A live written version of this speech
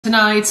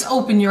Tonight's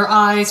Open Your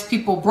Eyes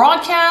People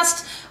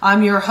broadcast.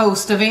 I'm your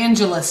host,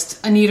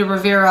 Evangelist Anita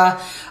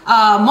Rivera.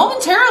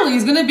 Momentarily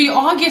is going to be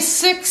August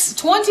 6,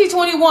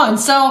 2021.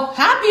 So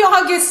happy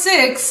August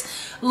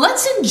 6.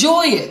 Let's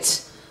enjoy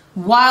it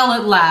while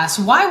it lasts.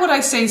 Why would I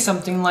say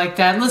something like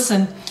that?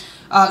 Listen,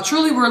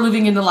 truly we're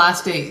living in the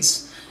last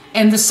days,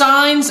 and the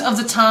signs of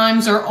the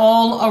times are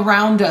all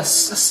around us.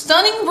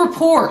 Stunning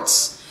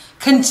reports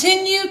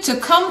continue to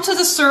come to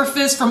the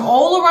surface from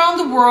all around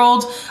the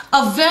world.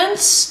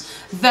 Events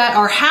that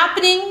are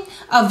happening,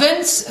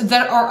 events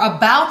that are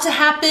about to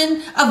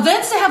happen,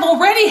 events that have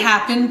already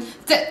happened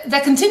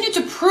that continue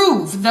to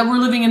prove that we're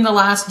living in the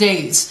last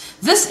days.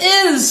 This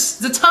is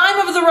the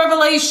time of the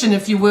revelation,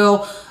 if you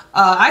will.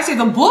 I say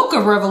the book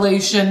of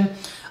Revelation,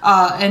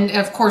 and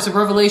of course of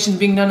Revelation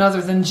being none other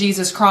than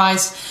Jesus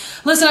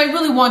Christ. Listen, I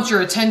really want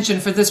your attention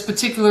for this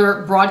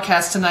particular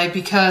broadcast tonight,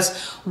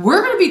 because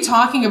we're going to be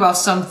talking about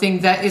something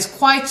that is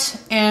quite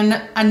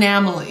an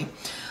anomaly,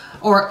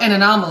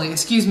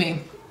 excuse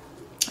me.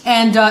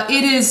 And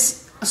it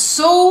is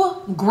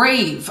so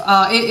grave.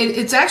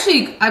 It's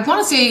actually, I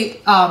want to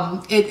say,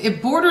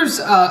 it borders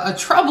a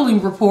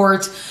troubling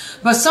report,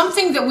 but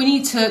something that we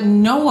need to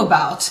know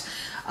about.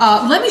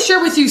 Let me share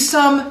with you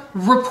some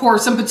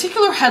reports, some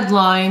particular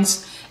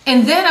headlines,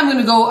 and then I'm going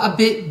to go a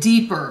bit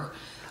deeper.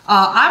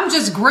 I'm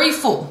just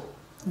grateful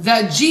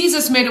that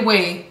Jesus made a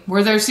way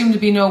where there seemed to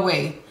be no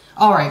way.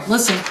 All right,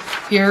 listen,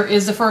 here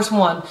is the first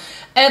one.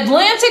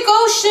 Atlantic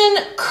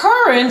Ocean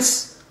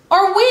currents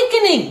are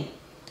weakening.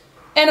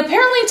 And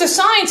apparently to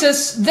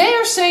scientists, they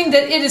are saying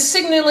that it is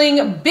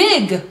signaling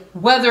big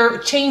weather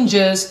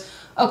changes,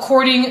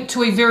 according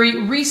to a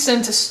very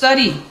recent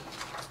study.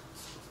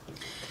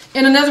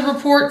 In another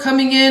report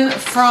coming in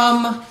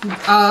from,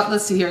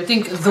 let's see here, I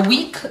think The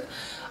Week,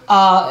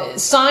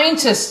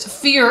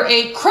 scientists fear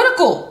a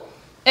critical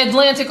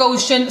Atlantic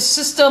Ocean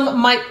system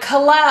might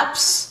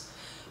collapse,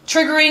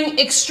 triggering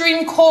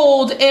extreme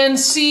cold and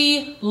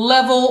sea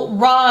level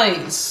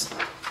rise.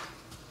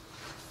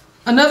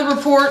 Another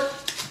report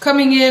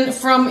coming in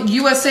from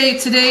USA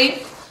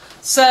Today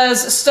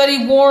says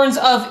study warns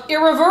of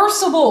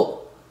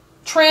irreversible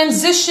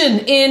transition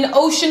in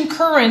ocean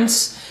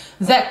currents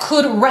that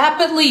could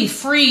rapidly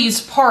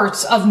freeze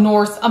parts of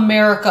North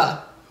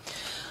America.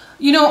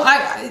 You know,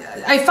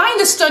 I find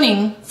this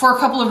stunning for a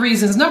couple of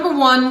reasons. Number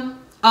one,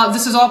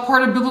 this is all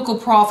part of biblical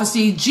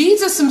prophecy.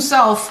 Jesus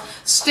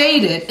himself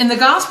stated in the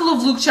Gospel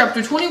of Luke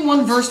chapter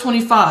 21 verse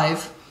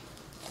 25,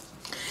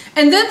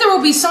 "And then there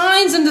will be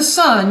signs in the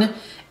sun,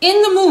 in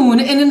the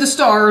moon, and in the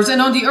stars,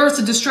 and on the earth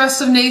the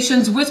distress of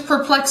nations with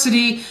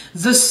perplexity,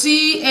 the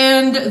sea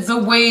and the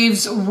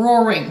waves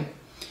roaring."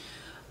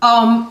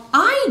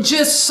 I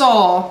just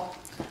saw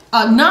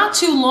not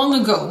too long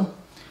ago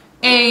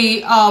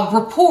a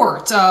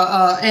report,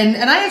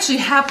 and I actually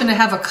happen to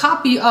have a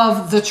copy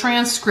of the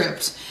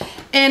transcript.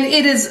 And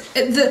it is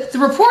the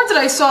report that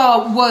I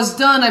saw was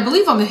done, I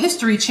believe, on the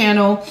History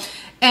Channel,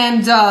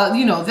 and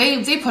you know,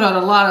 they put out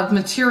a lot of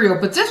material,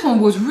 but this one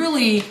was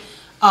really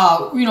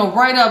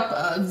right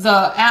up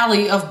the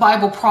alley of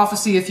Bible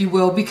prophecy, if you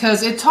will,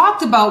 because it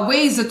talked about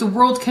ways that the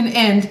world can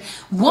end,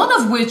 one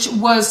of which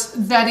was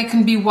that it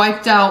can be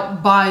wiped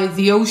out by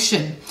the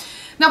ocean.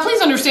 Now,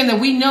 please understand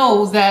that we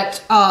know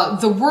that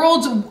the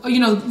world,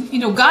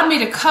 God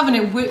made a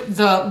covenant with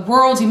the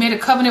world. He made a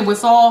covenant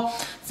with all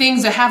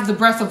things that have the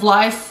breath of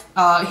life.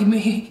 He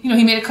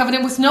made a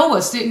covenant with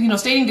Noah, stating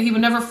that he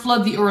would never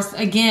flood the earth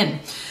again.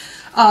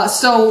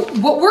 So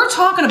what we're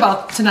talking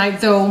about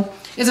tonight, though,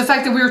 is the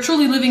fact that we are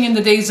truly living in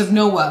the days of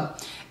Noah.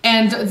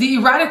 And the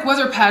erratic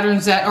weather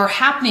patterns that are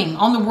happening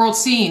on the world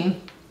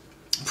scene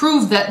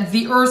prove that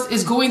the earth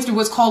is going through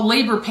what's called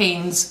labor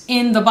pains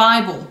in the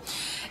Bible.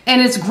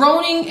 And it's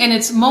groaning and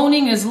it's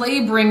moaning, it's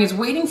laboring, it's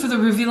waiting for the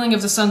revealing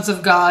of the sons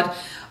of God.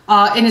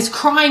 And it's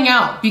crying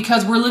out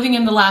because we're living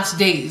in the last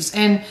days.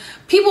 And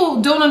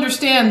people don't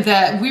understand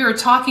that we are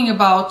talking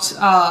about,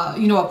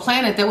 a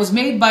planet that was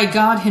made by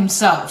God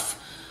himself.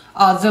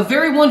 The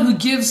very one who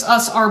gives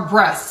us our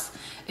breath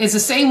is the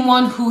same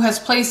one who has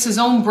placed his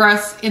own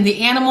breath in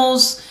the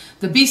animals,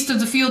 the beasts of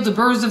the field, the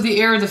birds of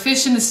the air, the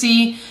fish in the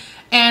sea.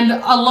 And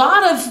a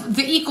lot of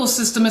the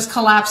ecosystem is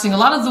collapsing. A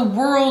lot of the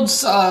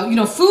world's,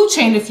 food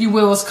chain, if you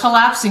will, is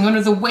collapsing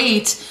under the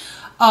weight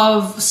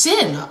of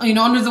sin,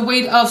 under the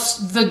weight of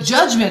the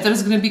judgment that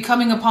is going to be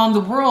coming upon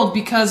the world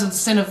because of the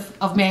sin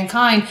of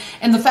mankind.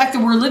 And the fact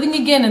that we're living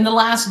again in the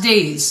last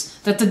days,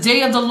 that the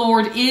day of the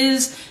Lord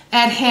is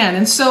at hand.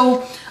 And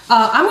so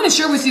I'm going to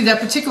share with you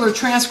that particular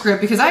transcript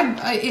because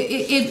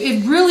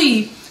it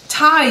really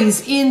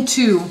ties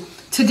into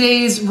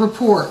today's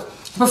report.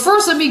 But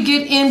first, let me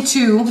get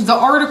into the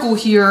article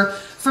here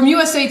from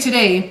USA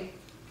Today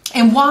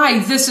and why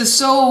this is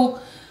so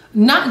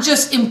not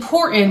just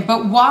important,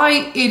 but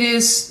why it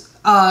is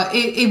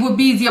it would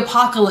be the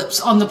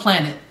apocalypse on the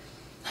planet.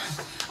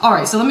 All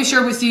right, so let me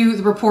share with you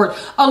the report.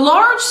 A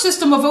large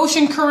system of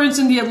ocean currents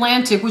in the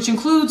Atlantic, which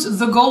includes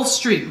the Gulf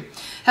Stream,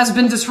 has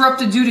been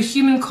disrupted due to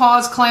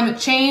human-caused climate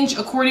change,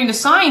 according to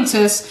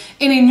scientists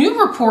in a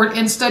new report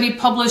and study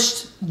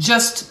published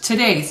just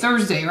today,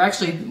 Thursday, or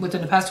actually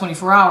within the past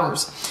 24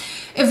 hours.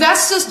 If that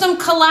system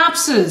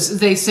collapses,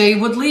 they say,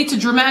 would lead to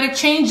dramatic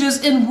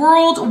changes in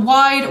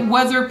worldwide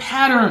weather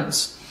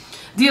patterns.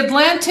 The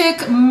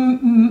Atlantic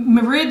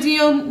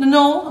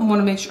Meridional, I want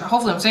to make sure,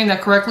 hopefully I'm saying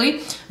that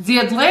correctly, the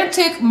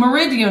Atlantic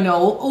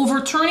Meridional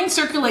overturning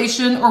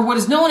circulation, or what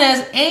is known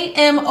as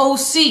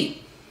AMOC,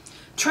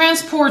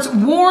 transports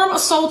warm,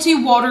 salty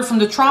water from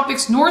the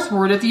tropics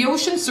northward at the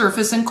ocean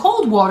surface and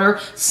cold water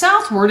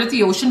southward at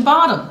the ocean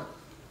bottom.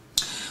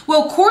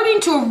 Well,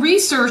 according to a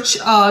research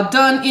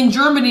done in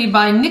Germany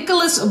by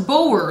Nicholas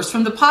Bowers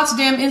from the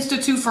Potsdam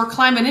Institute for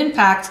Climate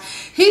Impact,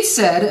 he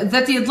said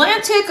that the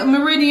Atlantic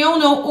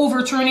Meridional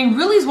overturning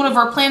really is one of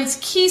our planet's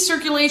key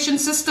circulation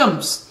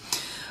systems.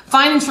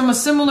 Findings from a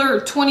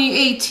similar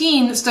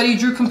 2018 study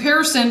drew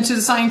comparison to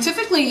the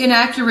scientifically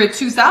inaccurate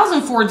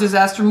 2004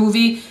 disaster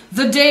movie,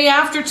 The Day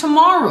After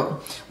Tomorrow,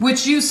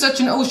 which used such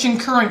an ocean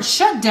current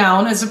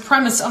shutdown as the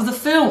premise of the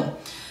film.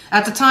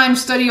 At the time,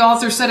 study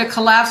authors said a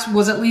collapse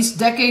was at least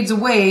decades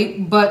away,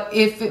 but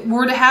if it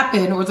were to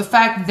happen, or the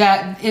fact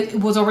that it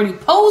was already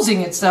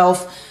posing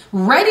itself,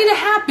 ready to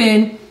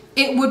happen,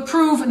 it would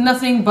prove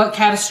nothing but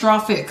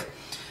catastrophic.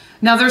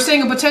 Now, they're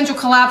saying a potential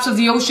collapse of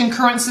the ocean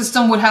current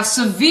system would have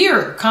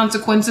severe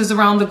consequences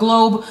around the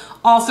globe,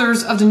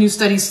 authors of the new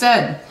study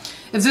said.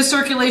 If this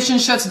circulation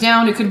shuts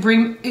down, it could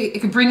bring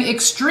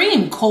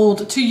extreme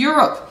cold to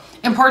Europe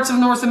and parts of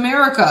North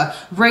America,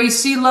 raise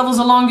sea levels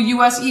along the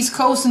U.S. East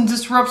Coast, and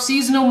disrupt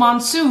seasonal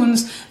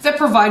monsoons that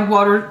provide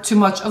water to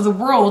much of the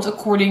world,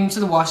 according to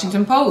the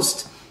Washington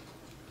Post.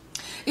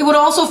 It would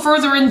also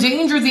further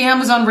endanger the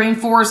Amazon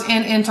rainforest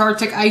and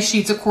Antarctic ice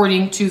sheets,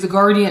 according to The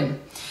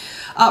Guardian.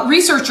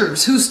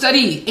 Researchers who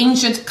study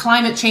ancient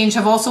climate change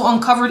have also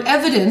uncovered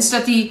evidence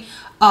that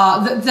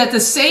the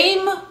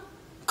same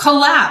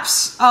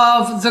collapse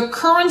of the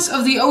currents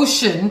of the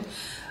ocean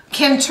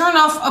can turn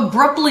off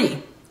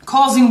abruptly,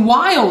 causing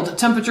wild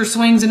temperature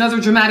swings and other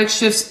dramatic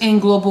shifts in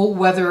global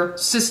weather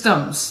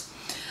systems.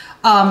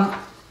 I'm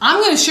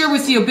going to share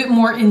with you a bit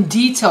more in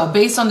detail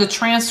based on the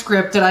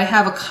transcript that I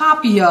have a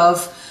copy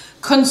of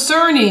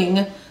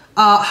concerning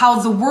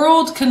how the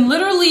world can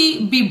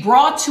literally be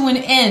brought to an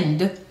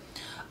end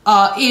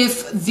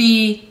if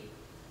the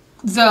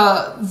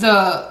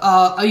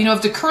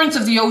currents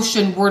of the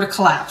ocean were to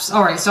collapse.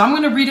 All right, so I'm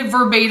going to read it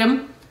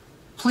verbatim.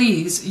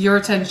 Please, your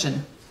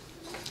attention.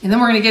 And then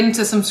we're going to get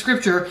into some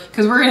scripture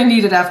because we're going to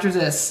need it after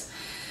this.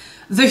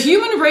 The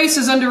human race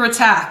is under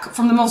attack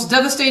from the most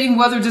devastating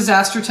weather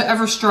disaster to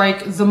ever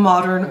strike the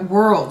modern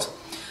world.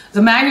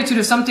 The magnitude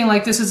of something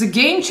like this is a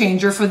game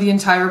changer for the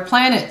entire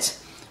planet.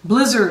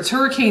 Blizzards,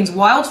 hurricanes,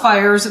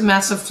 wildfires,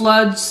 massive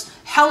floods,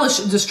 hellish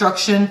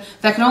destruction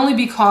that can only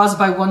be caused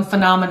by one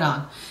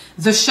phenomenon: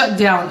 the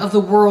shutdown of the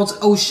world's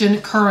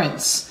ocean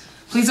currents.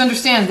 Please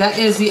understand that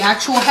is the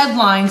actual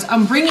headlines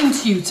I'm bringing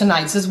to you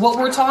tonight. This is what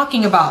we're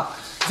talking about.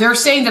 They're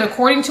saying that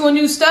according to a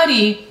new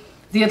study,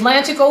 the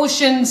Atlantic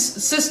Ocean's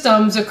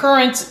systems, the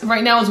current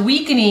right now is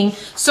weakening,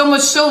 so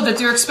much so that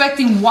they're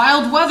expecting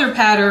wild weather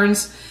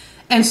patterns.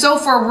 And so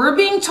far, we're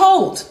being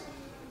told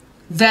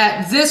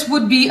that this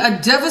would be a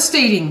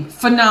devastating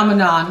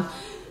phenomenon.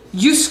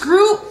 You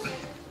screw,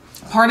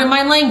 pardon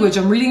my language,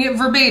 I'm reading it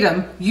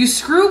verbatim, you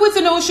screw with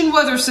an ocean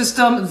weather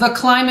system, the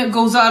climate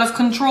goes out of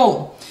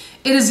control.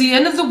 It is the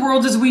end of the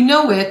world as we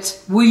know it.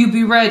 Will you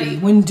be ready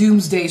when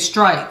doomsday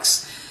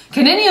strikes?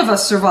 Can any of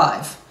us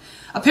survive?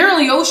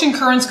 Apparently, ocean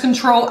currents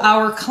control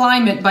our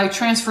climate by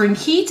transferring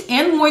heat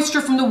and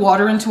moisture from the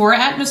water into our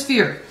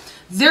atmosphere,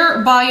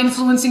 thereby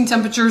influencing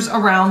temperatures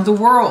around the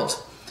world.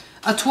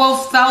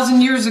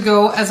 12,000 years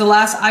ago, as the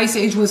last ice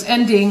age was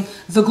ending,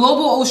 the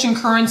global ocean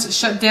currents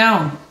shut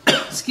down.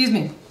 Excuse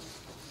me.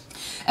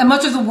 And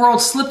much of the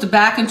world slipped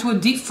back into a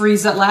deep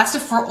freeze that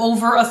lasted for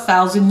over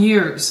 1,000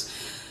 years.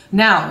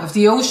 Now, if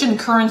the ocean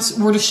currents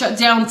were to shut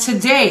down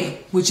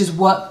today, which is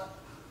what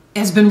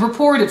has been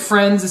reported,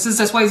 friends,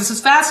 that's why this is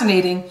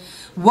fascinating.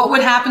 What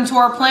would happen to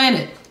our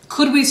planet?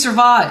 Could we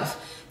survive?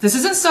 This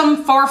isn't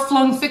some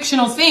far-flung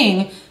fictional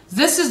thing.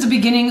 This is the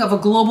beginning of a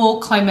global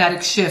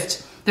climatic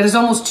shift that is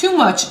almost too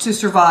much to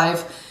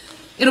survive.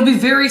 It'll be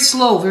very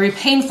slow, very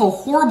painful,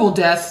 horrible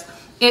death.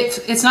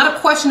 It's not a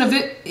question of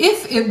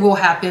if it will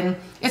happen.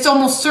 It's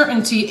almost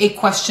certainty a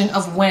question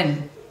of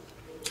when.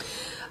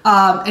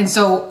 And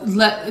so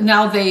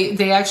now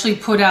they actually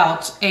put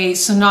out a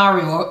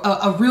scenario,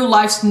 a real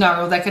life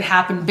scenario that could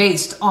happen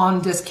based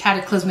on this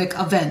cataclysmic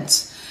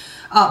event.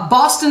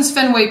 Boston's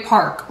Fenway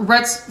Park.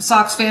 Red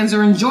Sox fans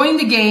are enjoying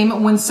the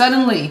game when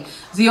suddenly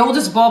the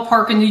oldest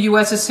ballpark in the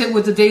U.S. is hit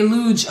with a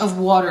deluge of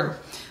water.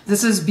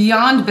 This is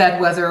beyond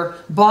bad weather.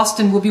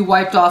 Boston will be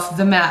wiped off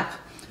the map.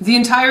 The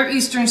entire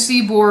eastern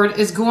seaboard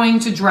is going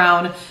to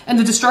drown, and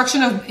the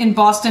destruction in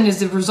Boston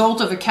is the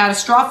result of a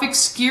catastrophic,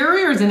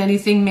 scarier than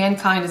anything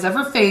mankind has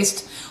ever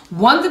faced,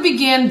 one that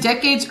began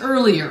decades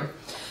earlier.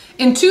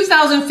 In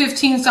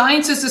 2015,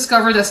 scientists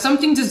discovered that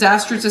something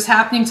disastrous is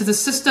happening to the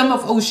system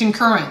of ocean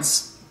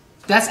currents.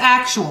 That's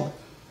actual.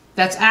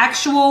 That's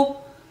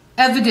actual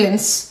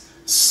evidence,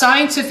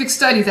 scientific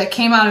study that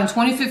came out in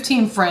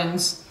 2015,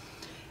 friends.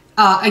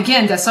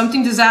 Again, that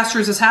something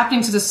disastrous is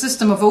happening to the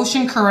system of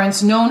ocean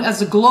currents known as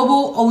the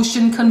global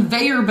ocean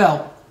conveyor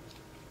belt.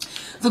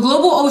 The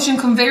global ocean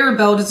conveyor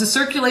belt is the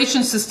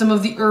circulation system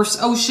of the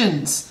Earth's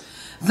oceans.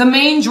 The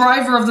main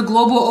driver of the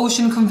global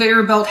ocean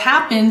conveyor belt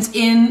happens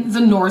in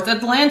the North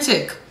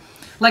Atlantic.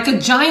 Like a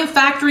giant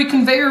factory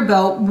conveyor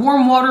belt,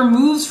 warm water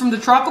moves from the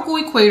tropical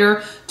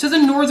equator to the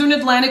northern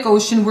Atlantic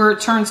Ocean, where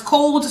it turns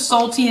cold,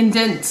 salty, and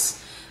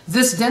dense.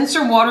 This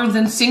denser water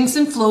then sinks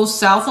and flows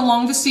south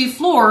along the sea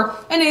floor,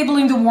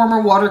 enabling the warmer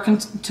water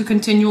to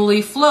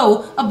continually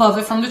flow above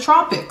it from the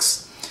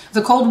tropics.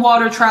 The cold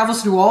water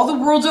travels through all the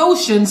world's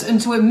oceans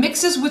until it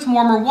mixes with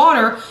warmer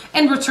water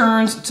and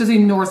returns to the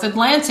North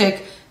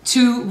Atlantic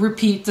to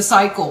repeat the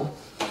cycle.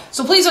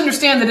 So please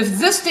understand that if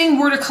this thing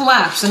were to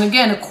collapse, and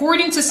again,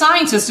 according to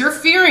scientists, they're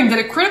fearing that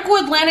a critical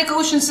Atlantic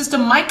Ocean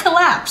system might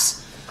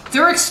collapse.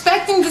 They're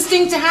expecting this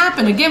thing to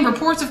happen. Again,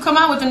 reports have come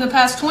out within the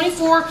past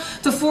 24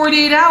 to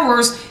 48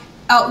 hours.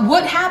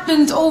 What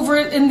happened over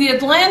in the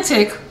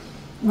Atlantic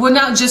will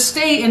not just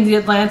stay in the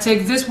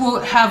Atlantic. This will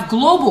have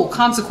global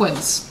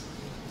consequence.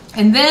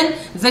 And then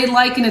they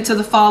liken it to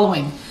the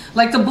following.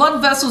 Like the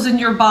blood vessels in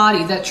your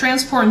body that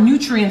transport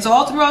nutrients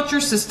all throughout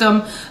your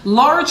system,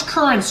 large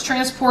currents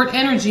transport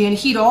energy and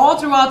heat all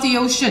throughout the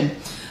ocean.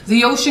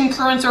 The ocean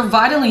currents are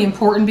vitally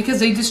important because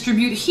they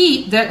distribute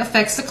heat that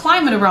affects the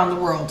climate around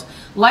the world.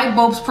 Light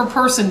bulbs per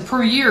person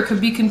per year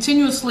could be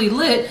continuously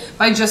lit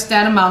by just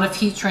that amount of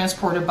heat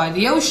transported by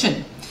the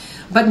ocean.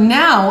 But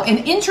now,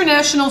 an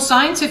international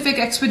scientific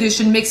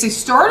expedition makes a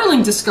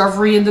startling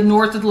discovery in the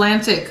North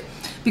Atlantic.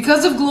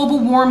 Because of global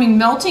warming,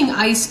 melting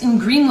ice in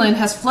Greenland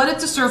has flooded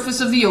the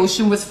surface of the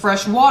ocean with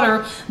fresh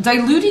water,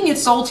 diluting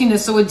its saltiness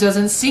so it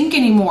doesn't sink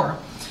anymore.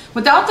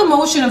 Without the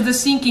motion of the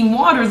sinking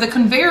water, the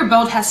conveyor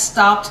belt has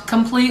stopped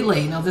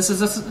completely. Now, this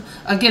is,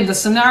 again, the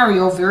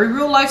scenario, very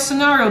real-life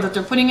scenario that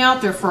they're putting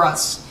out there for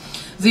us.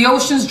 The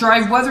oceans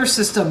drive weather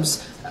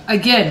systems.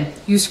 Again,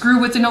 you screw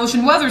with an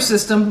ocean weather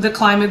system, the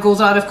climate goes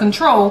out of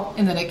control,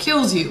 and then it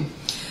kills you.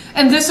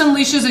 And this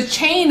unleashes a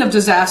chain of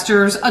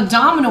disasters, a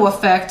domino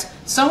effect.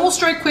 Some will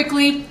strike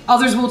quickly,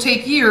 others will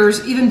take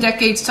years, even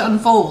decades to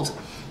unfold.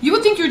 You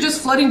would think you're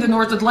just flooding the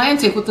North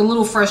Atlantic with a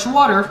little fresh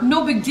water,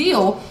 no big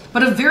deal,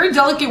 but a very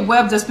delicate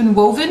web that's been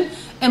woven,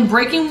 and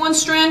breaking one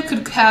strand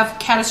could have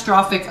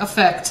catastrophic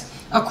effect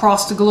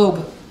across the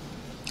globe.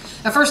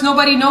 At first,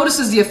 nobody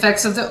notices the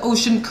effects of the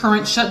ocean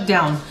current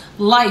shutdown.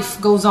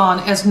 Life goes on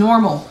as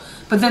normal.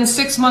 But then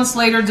 6 months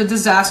later, the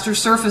disaster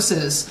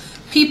surfaces.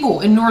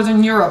 People in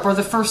Northern Europe are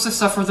the first to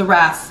suffer the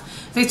wrath.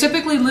 They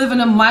typically live in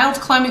a mild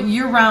climate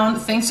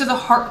year-round thanks to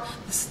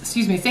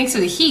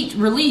the heat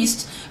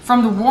released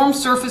from the warm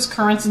surface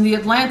currents in the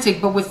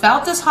Atlantic, but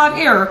without this hot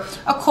air,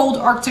 a cold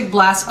Arctic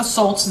blast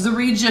assaults the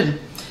region.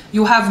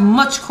 You'll have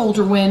much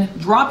colder wind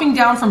dropping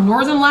down from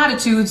northern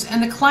latitudes,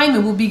 and the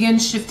climate will begin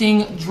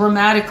shifting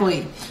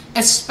dramatically,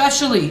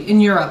 especially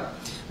in Europe.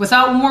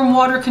 Without warm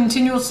water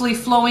continuously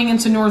flowing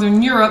into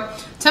Northern Europe,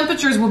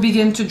 temperatures will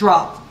begin to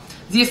drop.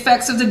 The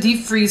effects of the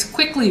deep freeze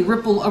quickly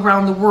ripple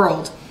around the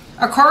world.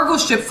 A cargo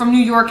ship from New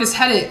York is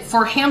headed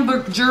for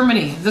Hamburg,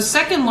 Germany, the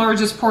second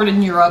largest port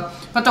in Europe,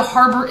 but the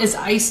harbor is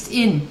iced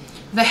in.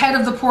 The head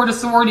of the Port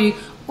Authority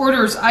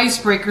orders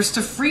icebreakers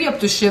to free up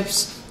the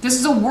ships. This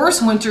is the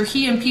worst winter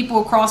he and people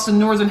across the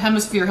Northern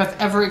Hemisphere have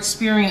ever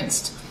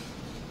experienced.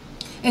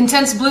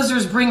 Intense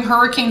blizzards bring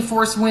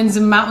hurricane-force winds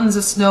and mountains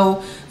of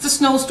snow. The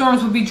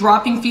snowstorms will be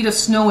dropping feet of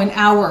snow an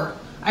hour.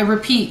 I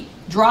repeat,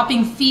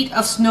 dropping feet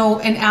of snow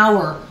an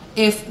hour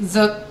if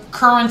the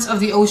currents of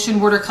the ocean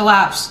were to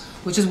collapse,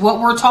 which is what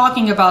we're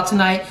talking about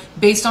tonight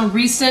based on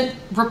recent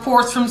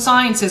reports from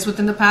scientists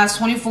within the past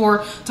 24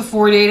 to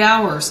 48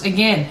 hours.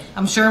 Again,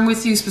 I'm sharing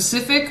with you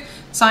specific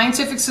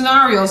scientific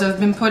scenarios that have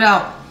been put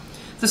out.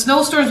 The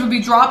snowstorms will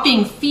be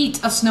dropping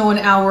feet of snow an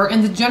hour,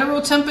 and the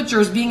general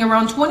temperatures being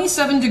around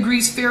 27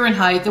 degrees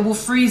Fahrenheit that will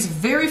freeze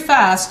very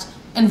fast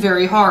and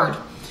very hard.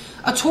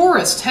 A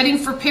tourist heading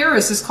for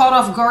Paris is caught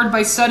off guard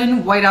by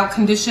sudden whiteout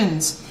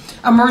conditions.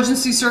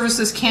 Emergency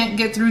services can't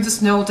get through the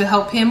snow to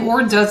help him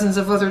or dozens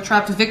of other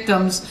trapped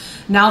victims.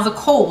 Now the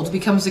cold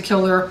becomes the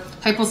killer.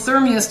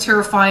 Hypothermia is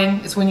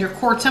terrifying. It's when your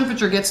core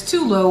temperature gets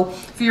too low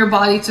for your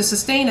body to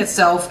sustain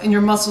itself and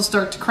your muscles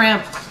start to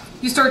cramp.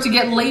 You start to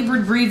get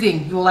labored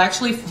breathing. You will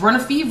actually run a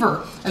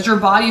fever as your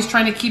body is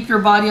trying to keep your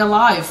body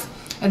alive.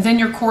 And then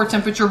your core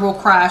temperature will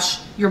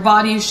crash. Your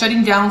body is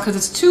shutting down because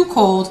it's too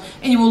cold,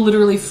 and you will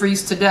literally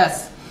freeze to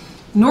death.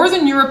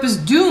 Northern Europe is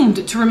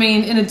doomed to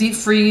remain in a deep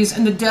freeze,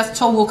 and the death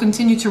toll will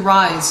continue to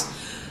rise.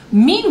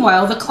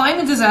 Meanwhile, the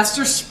climate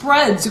disaster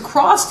spreads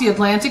across the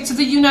Atlantic to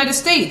the United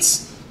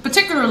States,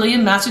 particularly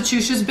in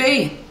Massachusetts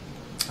Bay.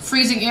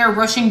 Freezing air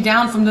rushing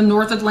down from the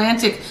North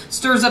Atlantic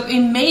stirs up a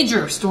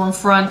major storm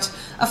front.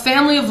 A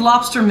family of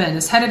lobstermen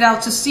is headed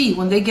out to sea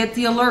when they get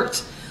the alert.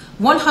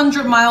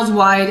 100 miles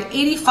wide,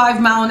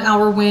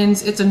 85-mile-an-hour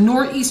winds. It's a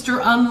nor'easter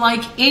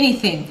unlike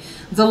anything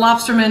the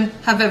lobstermen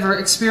have ever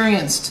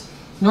experienced.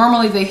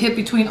 Normally they hit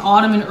between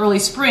autumn and early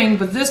spring,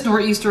 but this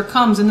nor'easter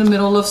comes in the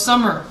middle of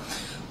summer.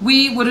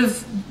 We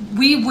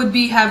would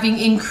be having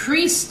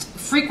increased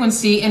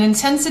frequency and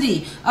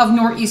intensity of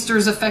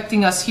nor'easters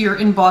affecting us here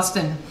in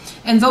Boston,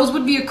 and those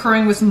would be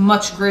occurring with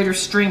much greater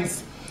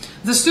strength.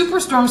 The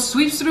superstorm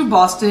sweeps through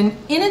Boston,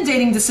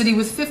 inundating the city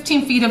with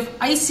 15 feet of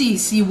icy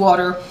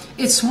seawater.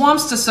 It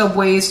swamps the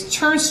subways,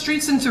 turns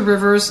streets into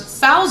rivers.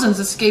 Thousands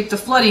escape the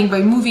flooding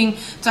by moving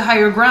to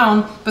higher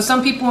ground, but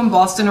some people in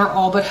Boston are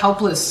all but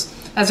helpless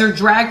as they're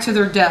dragged to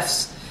their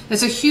deaths.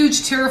 It's a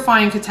huge,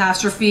 terrifying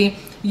catastrophe.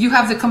 You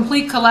have the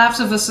complete collapse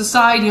of a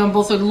society on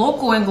both a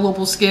local and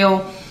global scale.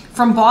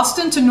 From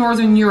Boston to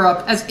Northern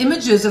Europe, as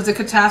images of the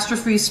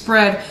catastrophe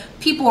spread,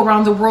 people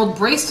around the world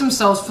braced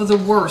themselves for the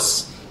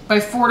worst by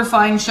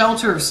fortifying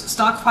shelters,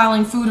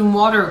 stockpiling food and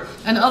water,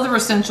 and other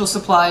essential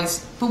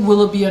supplies. But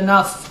will it be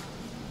enough?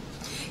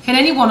 Can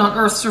anyone on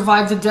Earth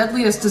survive the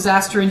deadliest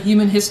disaster in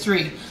human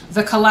history,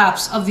 the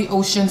collapse of the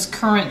ocean's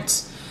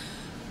current?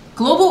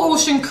 Global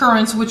ocean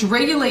currents, which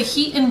regulate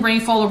heat and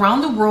rainfall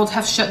around the world,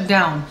 have shut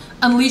down,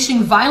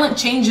 unleashing violent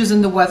changes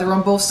in the weather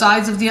on both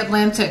sides of the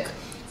Atlantic.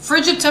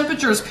 Frigid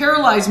temperatures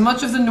paralyze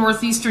much of the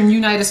northeastern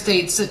United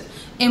States.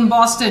 In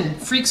Boston,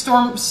 freak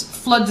storms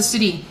flood the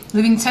city,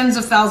 leaving tens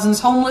of thousands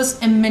homeless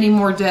and many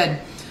more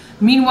dead.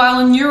 Meanwhile,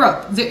 in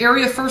Europe, the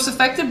area first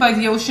affected by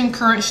the ocean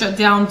current shut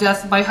down.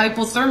 Death by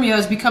hypothermia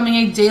is becoming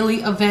a daily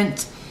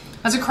event.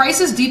 As a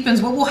crisis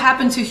deepens, what will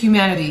happen to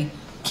humanity?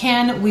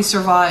 Can we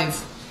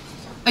survive?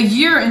 A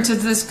year into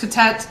this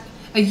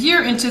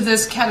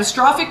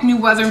catastrophic new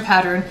weather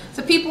pattern,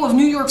 the people of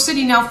New York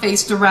City now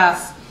face the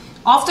wrath.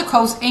 Off the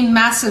coast, a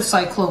massive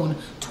cyclone,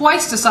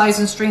 twice the size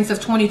and strength of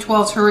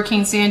 2012's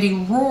Hurricane Sandy,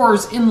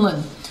 roars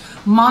inland.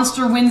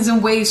 Monster winds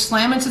and waves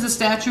slam into the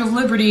Statue of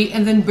Liberty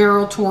and then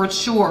barrel towards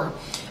shore.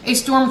 A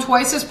storm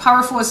twice as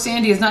powerful as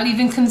Sandy is not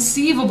even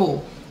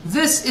conceivable.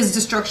 This is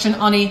destruction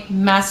on a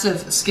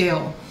massive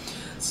scale.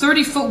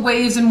 30-foot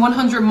waves and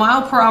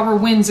 100-mile-per-hour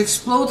winds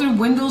explode through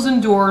windows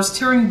and doors,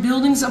 tearing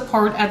buildings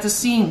apart at the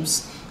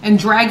seams and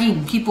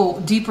dragging people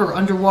deeper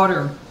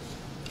underwater.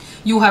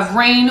 You'll have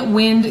rain,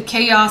 wind,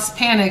 chaos,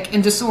 panic,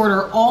 and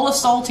disorder all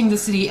assaulting the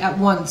city at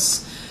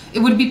once. It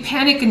would be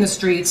panic in the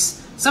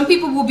streets. Some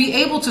people will be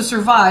able to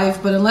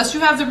survive, but unless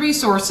you have the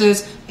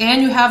resources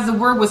and you have the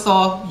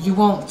wherewithal, you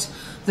won't.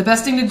 The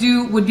best thing to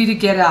do would be to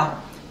get out.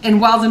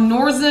 And while the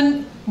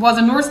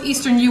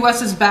northeastern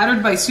U.S. is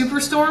battered by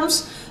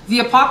superstorms, the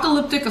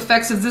apocalyptic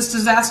effects of this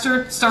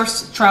disaster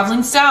starts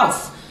traveling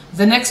south.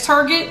 The next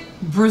target,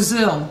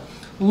 Brazil.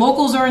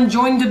 Locals are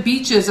enjoying the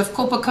beaches of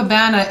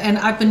Copacabana and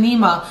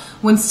Ipanema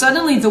when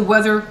suddenly the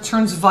weather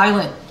turns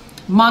violent.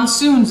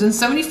 Monsoons and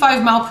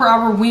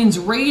 75-mile-per-hour winds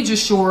rage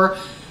ashore.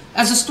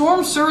 As the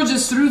storm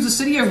surges through the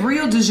city of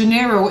Rio de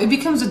Janeiro, it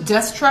becomes a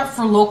death trap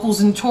for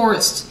locals and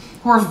tourists,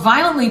 who are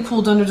violently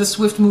pulled under the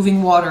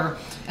swift-moving water.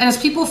 And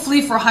as people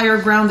flee for higher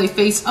ground, they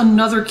face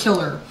another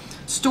killer.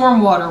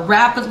 Stormwater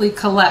rapidly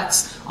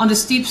collects on the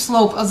steep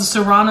slope of the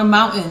Serrano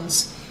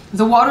Mountains.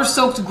 The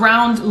water-soaked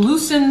ground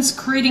loosens,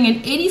 creating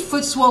an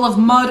 80-foot swell of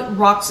mud,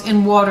 rocks,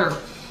 and water.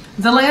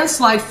 The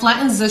landslide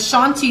flattens the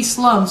shanty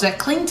slums that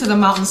cling to the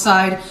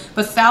mountainside,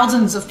 but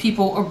thousands of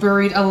people are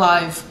buried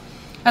alive.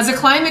 As a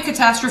climate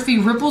catastrophe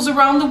ripples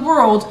around the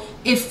world,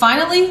 it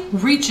finally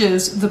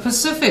reaches the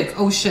Pacific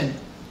Ocean,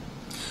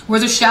 where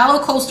the shallow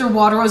coastal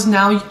water is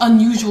now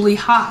unusually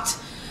hot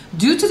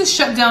due to the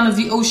shutdown of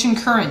the ocean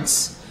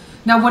currents.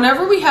 Now,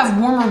 whenever we have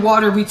warmer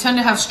water, we tend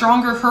to have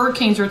stronger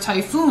hurricanes or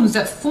typhoons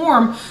that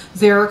form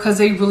there because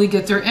they really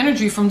get their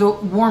energy from the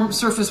warm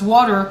surface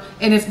water.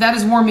 And if that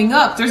is warming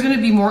up, there's going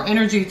to be more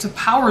energy to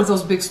power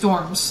those big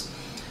storms.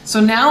 So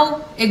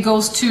now it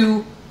goes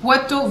to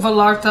Puerto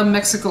Vallarta,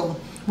 Mexico,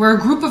 where a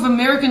group of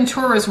American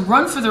tourists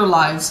run for their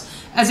lives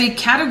as a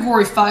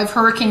Category 5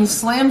 hurricane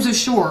slams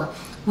ashore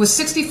with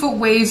 60-foot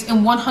waves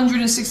and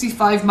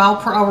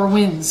 165-mile-per-hour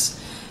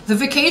winds. The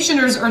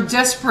vacationers are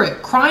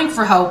desperate, crying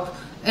for help,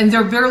 and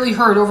they're barely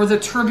heard over the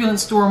turbulent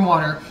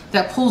stormwater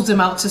that pulls them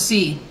out to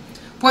sea.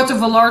 Puerto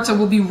Vallarta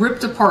will be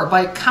ripped apart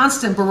by a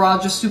constant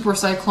barrage of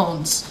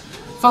supercyclones.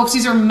 Folks,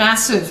 these are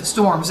massive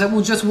storms that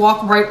will just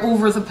walk right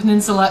over the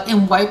peninsula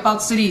and wipe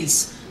out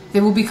cities.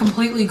 They will be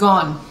completely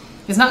gone.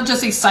 It's not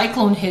just a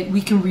cyclone hit we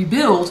can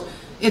rebuild.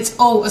 It's,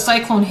 oh, a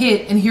cyclone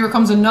hit and here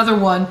comes another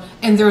one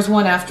and there's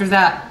one after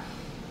that.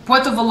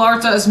 Puerto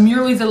Vallarta is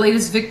merely the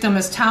latest victim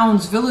as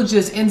towns,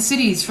 villages, and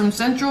cities from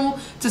Central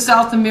to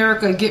South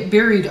America get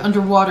buried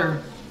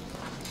underwater.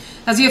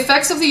 As the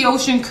effects of the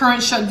ocean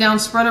current shutdown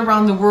spread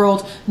around the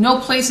world, no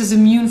place is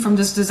immune from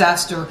this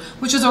disaster,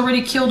 which has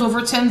already killed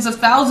over tens of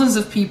thousands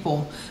of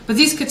people. But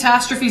these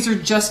catastrophes are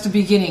just the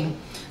beginning.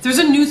 There's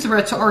a new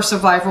threat to our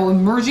survival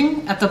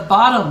emerging at the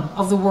bottom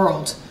of the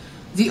world.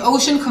 The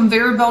ocean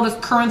conveyor belt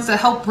of currents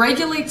that help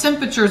regulate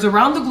temperatures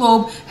around the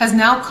globe has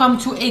now come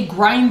to a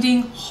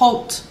grinding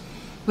halt,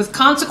 with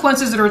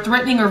consequences that are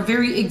threatening our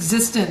very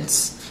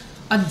existence.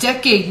 A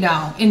decade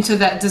now into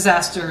that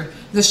disaster,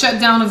 the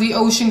shutdown of the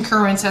ocean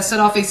currents has set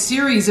off a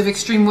series of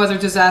extreme weather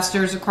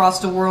disasters across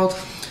the world,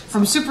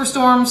 from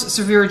superstorms,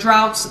 severe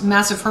droughts,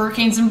 massive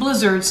hurricanes and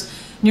blizzards.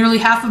 Nearly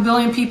 500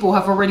 million people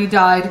have already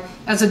died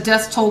as the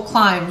death toll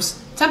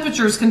climbs.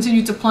 Temperatures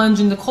continue to plunge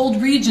in the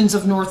cold regions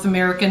of North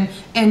America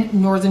and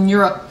Northern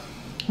Europe.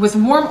 With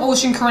warm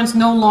ocean currents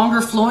no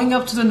longer flowing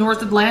up to the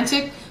North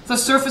Atlantic, the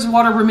surface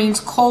water remains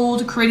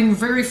cold, creating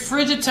very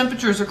frigid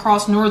temperatures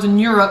across Northern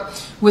Europe,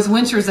 with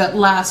winters that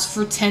last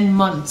for 10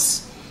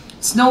 months.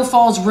 Snow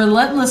falls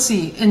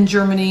relentlessly in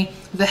Germany.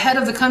 The head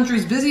of the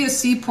country's busiest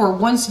seaport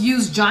once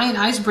used giant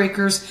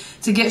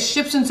icebreakers to get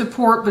ships into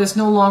port, but it's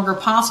no longer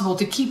possible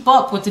to keep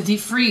up with the deep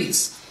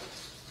freeze.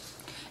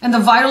 And the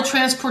vital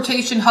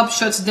transportation hub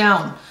shuts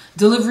down.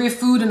 Delivery of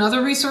food and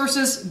other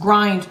resources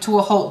grind to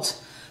a halt.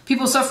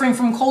 People suffering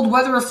from cold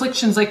weather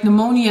afflictions like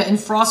pneumonia and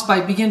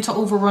frostbite begin to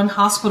overrun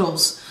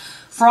hospitals.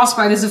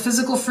 Frostbite is a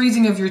physical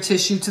freezing of your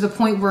tissue to the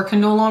point where it can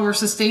no longer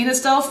sustain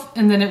itself,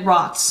 and then it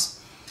rots.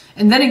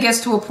 And then it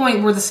gets to a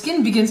point where the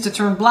skin begins to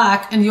turn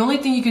black, and the only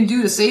thing you can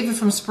do to save it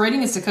from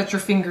spreading is to cut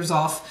your fingers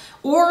off.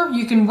 Or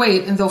you can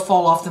wait and they'll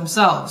fall off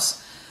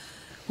themselves.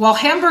 While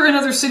Hamburg and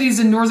other cities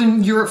in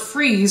Northern Europe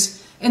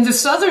freeze, in the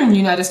southern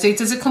United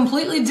States is a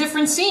completely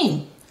different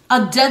scene.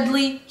 A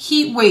deadly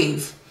heat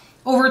wave.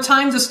 Over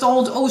time, the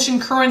stalled ocean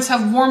currents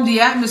have warmed the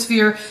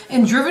atmosphere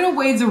and driven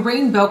away the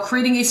rain belt,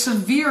 creating a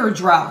severe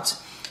drought.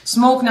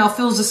 Smoke now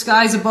fills the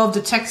skies above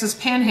the Texas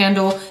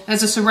Panhandle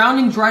as the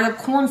surrounding dried-up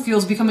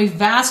cornfields become a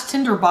vast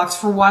tinderbox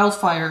for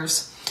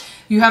wildfires.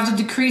 You have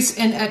the decrease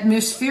in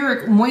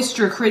atmospheric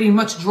moisture, creating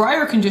much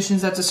drier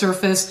conditions at the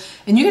surface,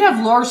 and you can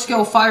have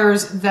large-scale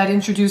fires that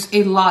introduce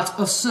a lot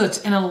of soot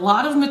and a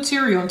lot of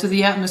material into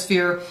the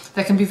atmosphere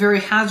that can be very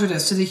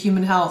hazardous to the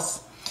human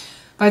health.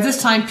 By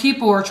this time,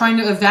 people are trying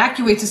to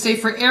evacuate to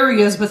safer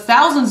areas, but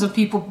thousands of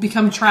people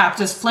become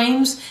trapped as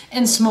flames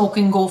and smoke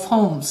engulf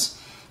homes.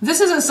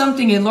 This isn't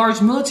something a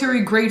large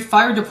military-grade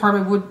fire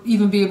department would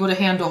even be able to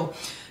handle.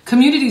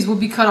 Communities will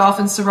be cut off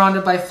and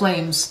surrounded by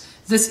flames.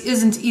 This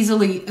isn't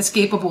easily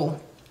escapable.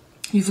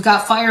 You've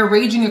got fire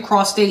raging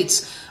across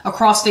states,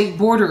 across state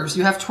borders.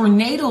 You have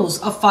tornadoes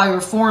of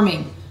fire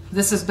forming.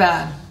 This is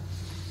bad.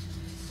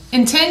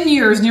 In 10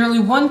 years, nearly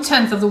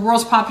 1/10 of the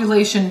world's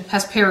population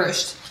has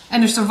perished,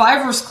 and the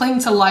survivors cling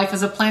to life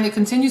as the planet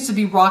continues to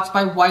be rocked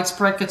by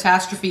widespread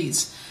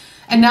catastrophes.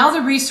 And now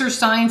the research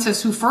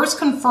scientists who first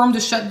confirmed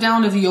the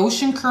shutdown of the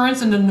ocean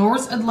currents in the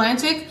North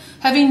Atlantic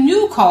have a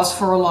new cause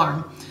for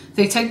alarm.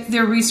 They take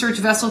their research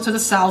vessel to the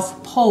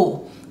South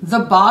Pole. The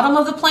bottom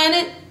of the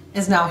planet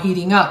is now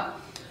heating up.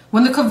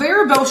 When the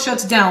conveyor belt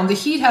shuts down, the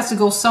heat has to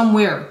go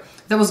somewhere.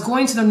 That was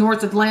going to the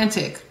North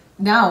Atlantic.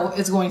 Now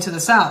it's going to the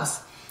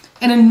south.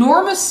 An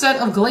enormous set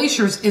of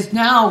glaciers is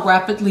now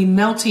rapidly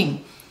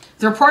melting.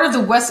 They're part of the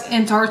West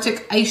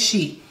Antarctic ice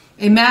sheet,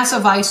 a mass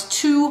of ice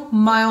 2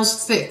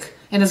 miles thick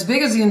and as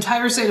big as the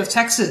entire state of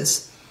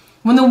Texas.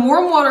 When the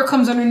warm water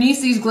comes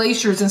underneath these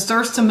glaciers and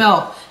starts to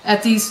melt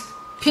at these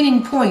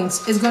pinning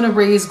points, it's going to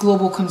raise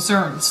global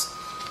concerns.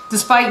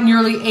 Despite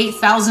nearly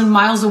 8,000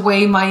 miles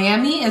away,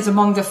 Miami is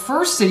among the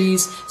first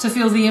cities to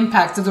feel the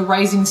impact of the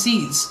rising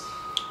seas.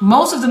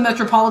 Most of the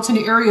metropolitan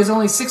area is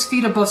only 6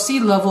 feet above sea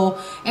level,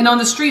 and on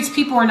the streets,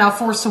 people are now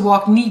forced to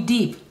walk knee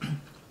deep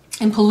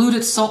in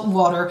polluted salt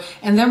water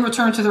and then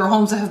return to their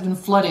homes that have been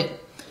flooded.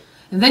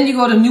 And then you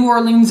go to New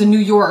Orleans and New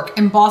York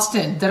and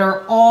Boston that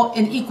are all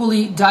in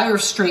equally dire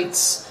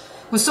straits.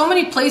 With so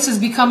many places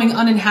becoming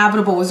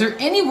uninhabitable, is there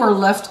anywhere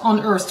left on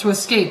Earth to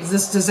escape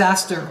this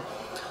disaster?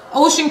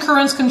 Ocean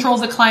currents control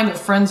the climate,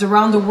 friends,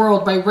 around the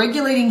world by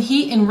regulating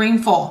heat and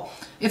rainfall.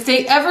 If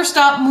they ever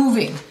stop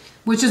moving,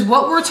 which is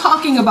what we're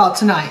talking about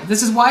tonight,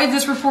 this is why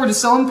this report is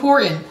so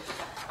important.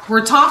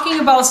 We're talking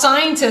about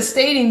scientists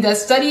stating that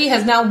study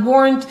has now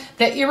warned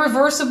that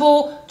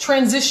irreversible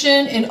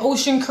transition in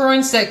ocean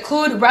currents that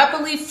could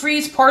rapidly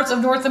freeze parts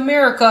of North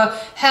America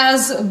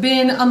has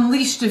been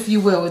unleashed, if you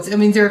will.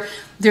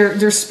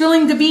 They're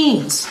spilling the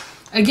beans.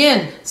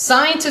 Again,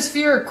 scientists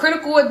fear a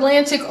critical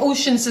Atlantic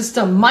Ocean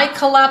system might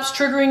collapse,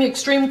 triggering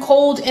extreme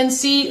cold and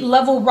sea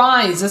level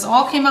rise. This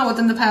all came out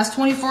within the past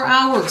 24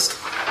 hours.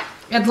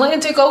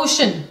 Atlantic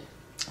Ocean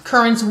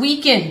currents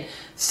weaken,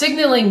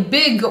 signaling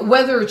big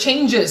weather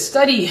changes.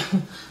 Study.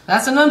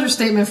 That's an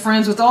understatement,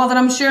 friends, with all that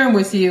I'm sharing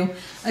with you.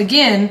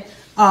 Again,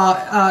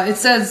 it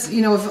says,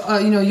 if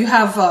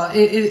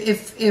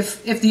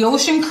the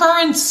ocean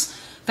currents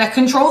that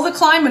control the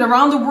climate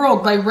around the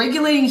world by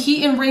regulating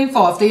heat and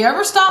rainfall, if they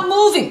ever stop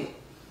moving,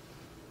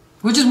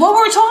 which is what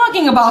we're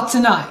talking about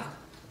tonight,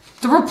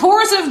 the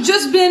reports have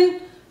just been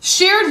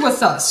shared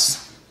with us.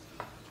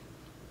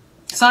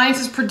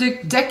 Scientists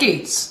predict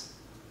decades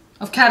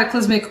of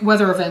cataclysmic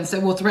weather events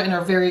that will threaten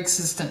our very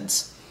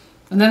existence.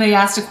 And then they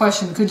ask the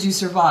question, could you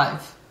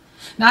survive?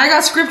 Now, I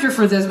got scripture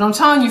for this, but I'm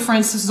telling you,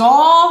 friends, this is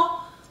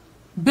all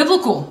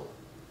biblical,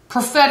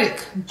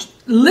 prophetic,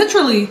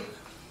 literally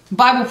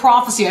Bible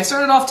prophecy. I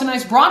started off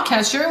tonight's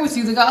broadcast sharing with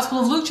you the Gospel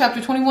of Luke,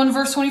 chapter 21,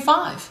 verse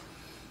 25.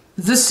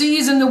 The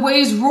seas and the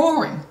waves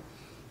roaring,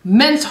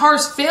 men's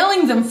hearts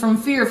failing them from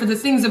fear for the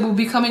things that will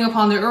be coming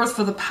upon the earth,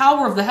 for the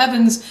power of the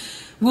heavens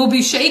will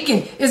be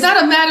shaken. It's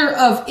not a matter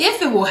of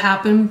if it will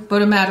happen,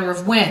 but a matter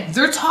of when.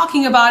 They're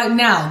talking about it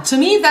now. To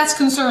me, that's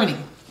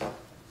concerning.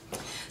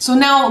 So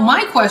now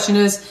my question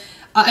is,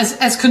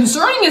 as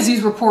concerning as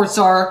these reports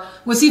are,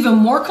 what's even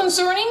more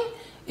concerning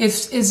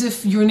is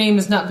if your name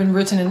has not been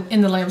written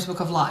in the Lamb's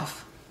Book of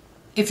Life.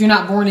 If you're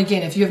not born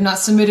again, if you have not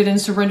submitted and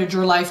surrendered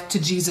your life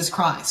to Jesus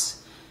Christ.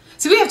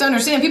 See, we have to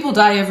understand people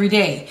die every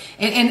day.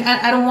 And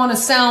I don't want to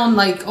sound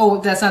like,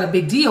 oh, that's not a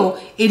big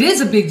deal. It is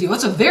a big deal.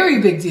 It's a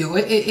very big deal.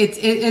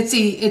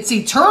 It's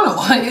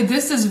eternal.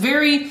 This is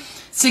very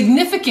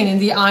significant in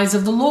the eyes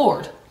of the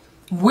Lord.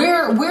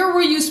 Where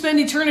will you spend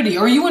eternity?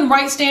 Are you in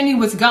right standing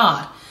with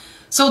God?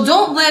 So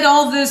don't let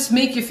all this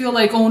make you feel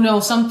like, oh no,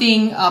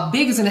 something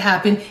big is going to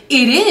happen.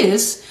 It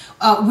is.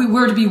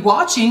 We're to be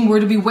watching. We're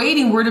to be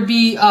waiting. We're to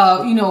be,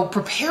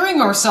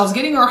 preparing ourselves,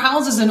 getting our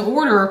houses in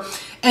order.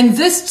 And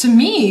this, to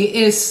me,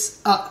 is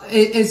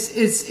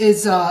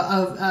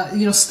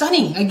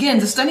stunning. Again,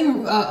 the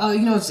stunning,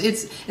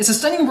 it's a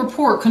stunning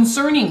report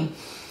concerning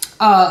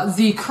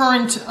the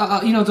current,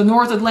 the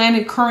North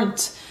Atlantic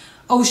current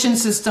ocean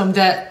system,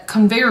 that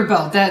conveyor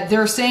belt, that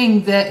they're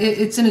saying that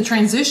it's in a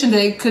transition,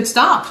 that it could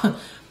stop.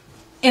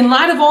 In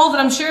light of all that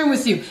I'm sharing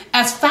with you,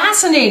 as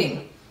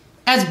fascinating,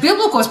 as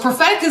biblical, as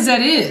prophetic as that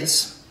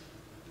is,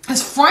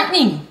 as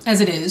frightening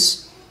as it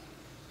is,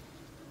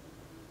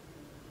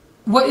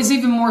 what is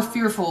even more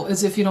fearful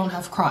is if you don't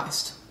have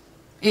Christ.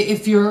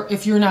 If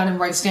you're not in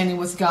right standing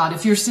with God,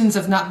 if your sins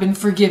have not been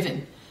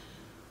forgiven.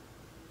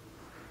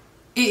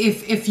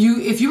 If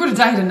you were to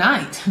die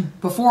tonight,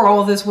 before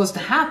all this was to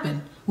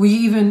happen, will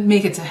you even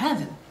make it to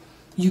heaven?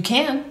 You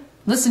can.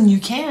 Listen, you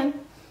can.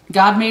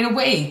 God made a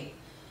way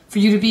for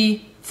you to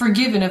be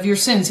forgiven of your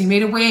sins. He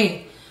made a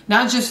way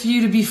not just for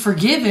you to be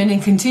forgiven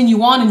and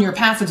continue on in your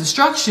path of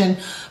destruction,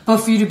 but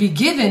for you to be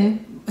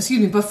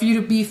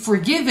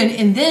forgiven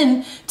and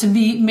then to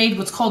be made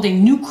what's called a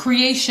new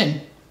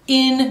creation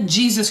in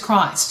Jesus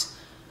Christ.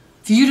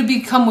 For you to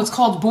become what's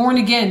called born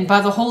again by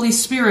the Holy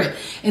Spirit.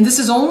 And this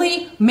is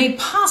only made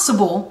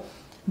possible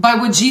by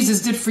what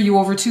Jesus did for you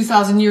over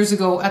 2,000 years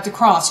ago at the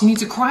cross. You need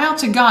to cry out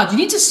to God. You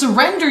need to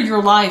surrender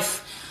your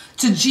life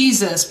to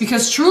Jesus,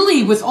 because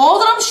truly, with all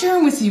that I'm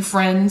sharing with you,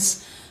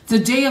 friends, the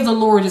day of the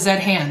Lord is at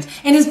hand.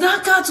 And it's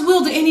not God's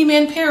will that any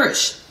man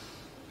perish.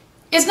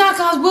 It's not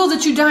God's will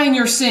that you die in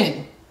your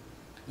sin.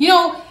 You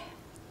know,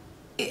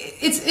 you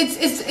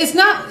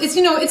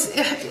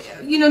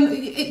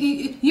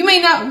may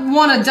not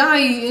want to die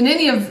in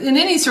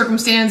any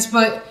circumstance,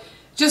 but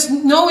just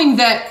knowing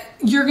that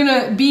you're going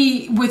to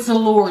be with the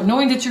Lord,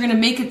 knowing that you're going to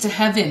make it to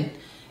heaven.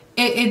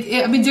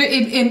 It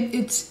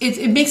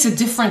makes a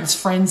difference,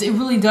 friends. It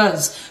really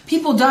does.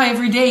 People die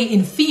every day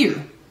in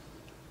fear.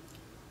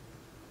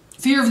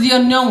 Fear of the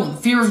unknown,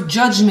 fear of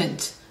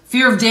judgment,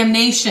 fear of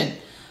damnation,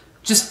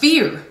 just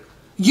fear.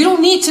 You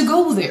don't need to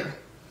go there.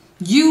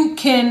 You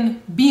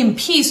can be in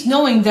peace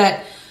knowing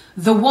that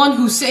the one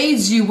who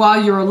saves you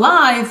while you're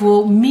alive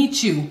will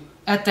meet you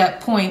at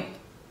that point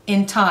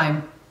in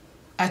time,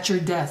 at your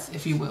death,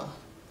 if you will.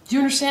 Do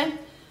you understand?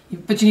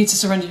 But you need to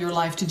surrender your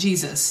life to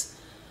Jesus.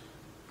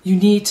 You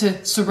need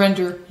to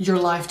surrender your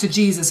life to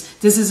Jesus.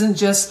 This isn't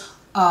just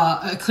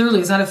clearly,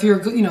 it's not a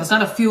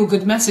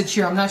feel-good message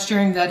here. I'm not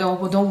sharing that. Oh,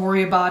 well, don't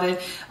worry about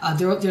it.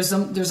 There's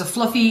a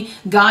fluffy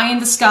guy in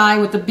the sky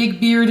with a big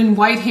beard and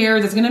white hair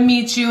that's going to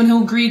meet you and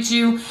he'll greet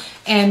you,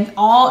 and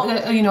all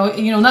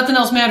nothing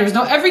else matters.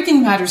 No,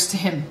 everything matters to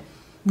him.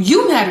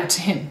 You matter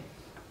to him.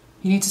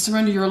 You need to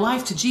surrender your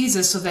life to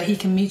Jesus so that he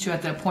can meet you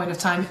at that point of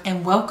time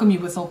and welcome you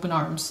with open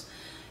arms,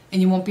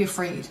 and you won't be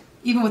afraid.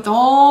 Even with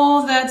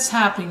all that's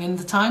happening in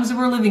the times that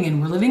we're living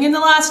in the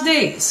last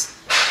days,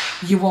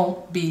 you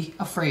won't be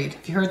afraid.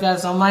 If you heard that,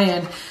 it's on my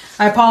end.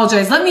 I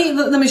apologize. Let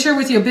me share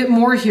with you a bit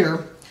more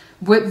here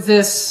with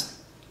this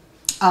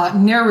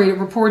narrated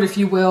report, if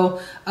you will,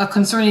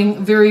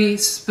 concerning very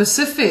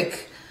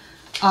specific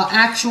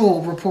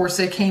actual reports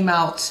that came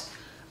out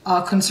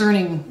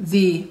concerning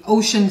the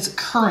ocean's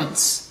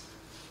currents.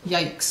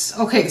 Yikes.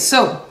 Okay,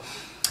 so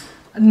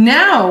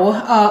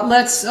now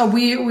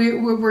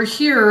we're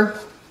here.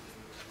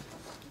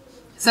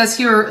 It says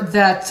here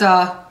that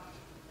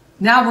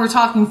now we're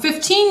talking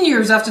 15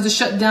 years after the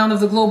shutdown of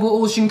the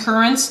global ocean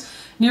currents.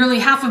 Nearly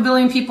 500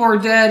 million people are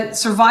dead.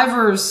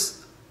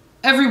 Survivors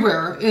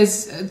everywhere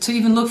is to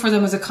even look for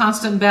them as a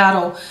constant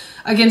battle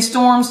against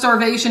storms,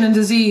 starvation, and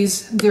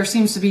disease. There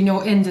seems to be no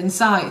end in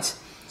sight.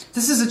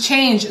 This is a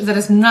change that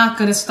is not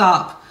going to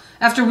stop.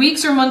 After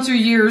weeks or months or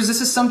years,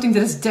 this is something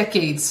that is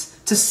decades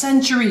to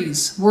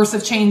centuries worth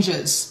of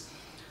changes.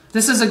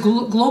 This is a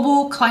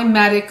global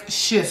climatic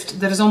shift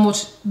that is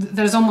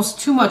almost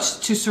too much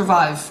to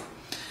survive.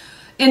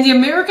 In the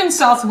American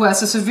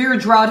Southwest, a severe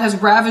drought has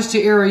ravaged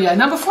the area.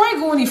 Now, before I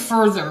go any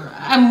further,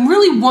 I'm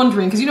really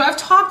wondering, because I've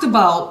talked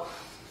about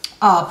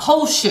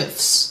pole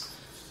shifts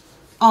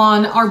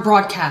on our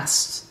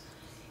broadcasts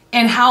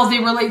and how they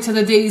relate to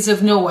the days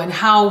of Noah, and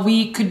how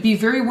we could be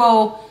very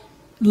well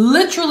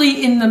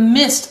literally in the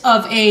midst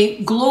of a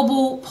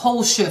global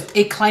pole shift,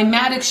 a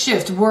climatic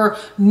shift where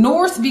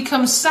north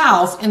becomes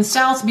south and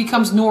south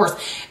becomes north.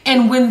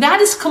 And when that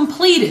is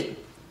completed,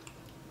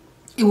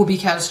 it will be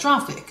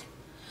catastrophic.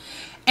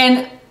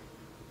 And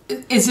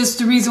is this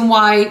the reason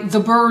why the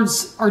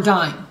birds are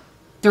dying?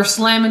 They're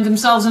slamming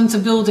themselves into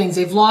buildings.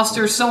 They've lost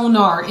their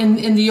sonar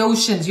in the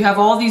oceans. You have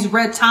all these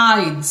red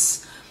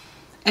tides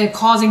and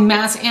causing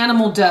mass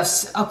animal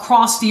deaths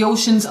across the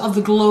oceans of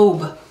the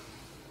globe.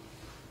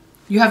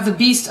 You have the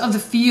beast of the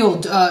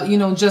field,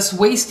 just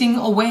wasting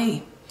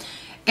away.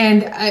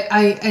 And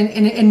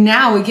and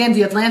now again,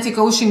 the Atlantic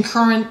Ocean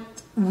current,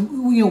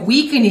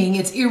 weakening.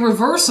 It's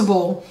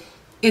irreversible.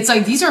 It's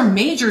like these are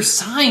major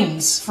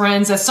signs,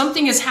 friends, that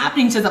something is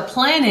happening to the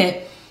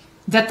planet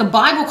that the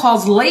Bible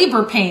calls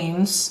labor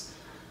pains,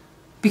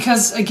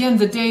 because again,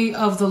 the day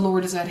of the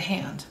Lord is at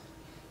hand.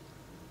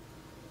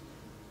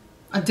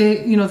 The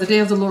day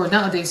of the Lord,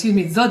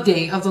 the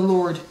day of the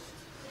Lord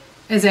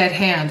is at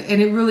hand.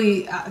 And it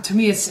really, to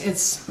me,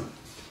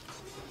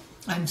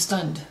 I'm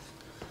stunned.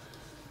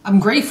 I'm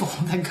grateful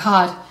that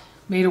God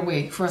made a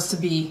way for us to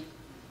be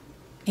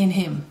in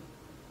Him,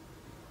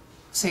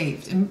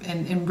 saved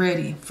and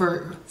ready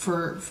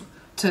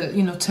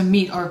to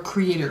meet our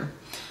Creator.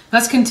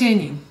 Let's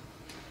continue.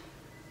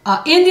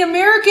 In the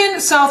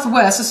American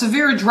Southwest, a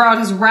severe drought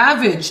has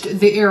ravaged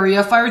the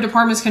area. Fire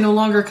departments can no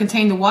longer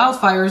contain the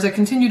wildfires that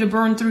continue to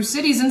burn through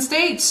cities and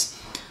states.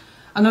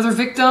 Another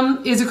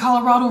victim is the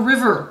Colorado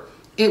River.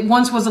 It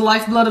once was the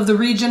lifeblood of the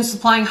region,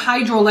 supplying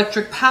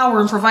hydroelectric power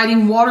and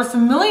providing water for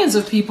millions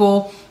of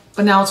people,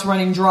 but now it's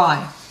running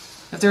dry.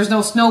 If there's no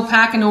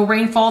snowpack and no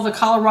rainfall, the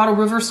Colorado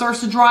River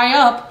starts to dry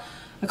up.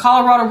 The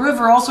Colorado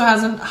River also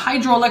has a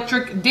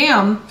hydroelectric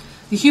dam.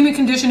 The human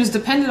condition is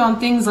dependent on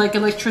things like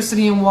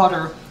electricity and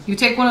water. You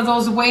take one of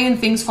those away and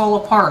things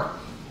fall apart.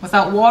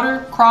 Without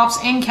water, crops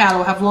and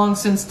cattle have long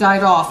since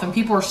died off, and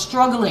people are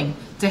struggling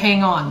to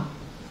hang on.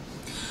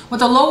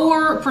 With a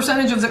lower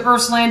percentage of the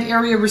Earth's land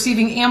area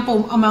receiving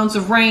ample amounts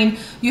of rain,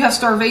 you have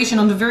starvation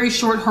on the very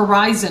short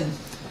horizon.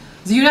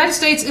 The United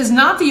States is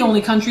not the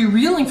only country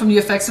reeling from the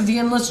effects of the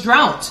endless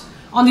drought.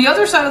 On the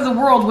other side of the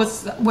world,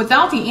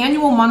 without the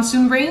annual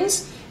monsoon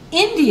rains,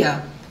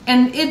 India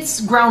and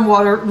its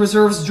groundwater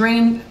reserves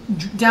drain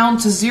down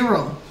to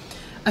zero.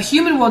 A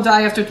human will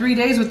die after 3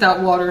 days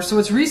without water, so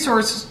its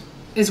resource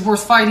is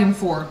worth fighting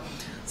for.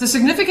 The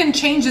significant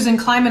changes in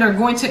climate are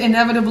going to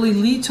inevitably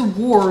lead to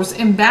wars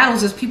and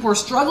battles as people are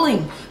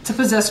struggling to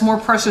possess more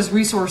precious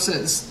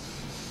resources.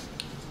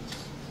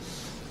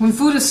 When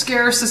food is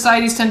scarce,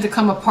 societies tend to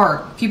come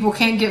apart. People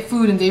can't get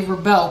food and they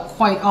rebel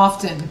quite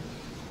often.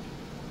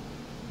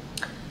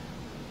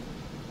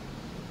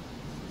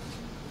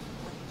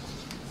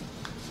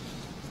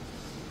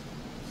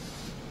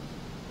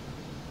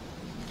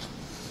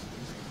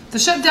 The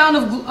shutdown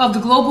of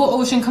the global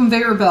ocean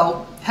conveyor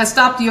belt has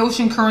stopped the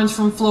ocean currents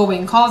from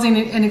flowing, causing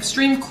an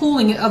extreme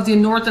cooling of the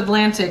North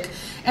Atlantic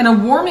and a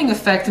warming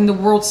effect in the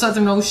world's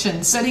southern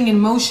ocean, setting in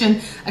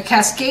motion a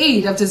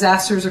cascade of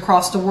disasters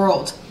across the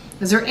world.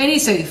 Is there any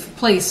safe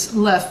place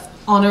left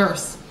on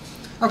Earth?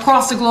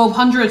 Across the globe,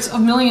 hundreds of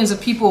millions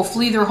of people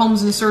flee their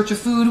homes in search of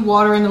food,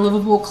 water, and a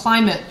livable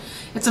climate.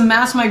 It's a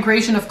mass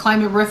migration of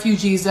climate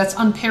refugees that's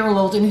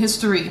unparalleled in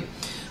history.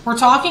 We're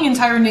talking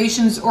entire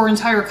nations or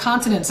entire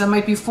continents that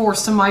might be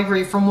forced to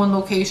migrate from one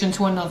location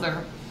to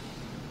another.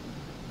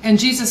 And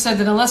Jesus said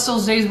that unless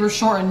those days were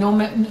shortened,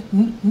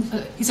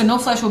 He said no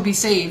flesh will be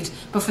saved,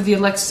 but for the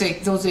elect's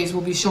sake, those days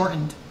will be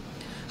shortened.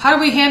 How do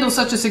we handle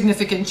such a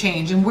significant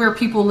change in where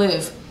people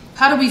live?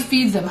 How do we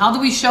feed them? How do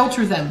we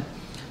shelter them?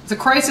 The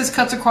crisis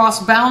cuts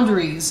across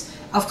boundaries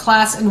of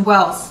class and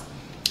wealth.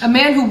 A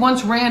man who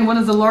once ran one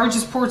of the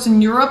largest ports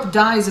in Europe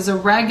dies as a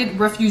ragged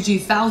refugee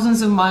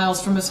thousands of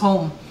miles from his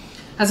home.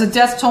 As the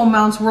death toll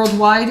mounts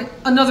worldwide,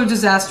 another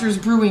disaster is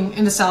brewing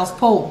in the South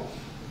Pole.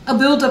 A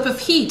buildup of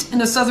heat in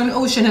the Southern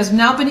Ocean has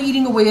now been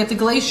eating away at the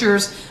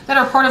glaciers that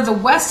are part of the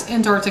West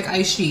Antarctic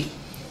ice sheet.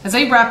 As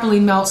they rapidly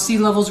melt, sea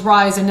levels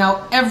rise, and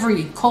now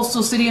every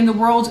coastal city in the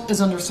world is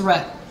under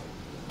threat.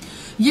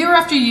 Year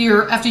after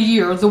year after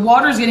year, the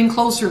water is getting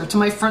closer to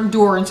my front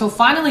door until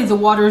finally the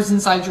water is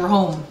inside your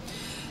home.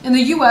 In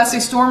the U.S.,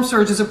 a storm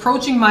surge is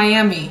approaching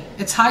Miami.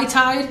 It's high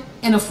tide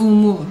and a full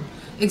moon.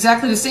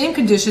 Exactly the same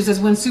conditions as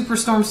when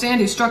Superstorm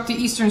Sandy struck the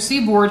eastern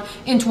seaboard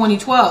in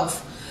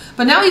 2012.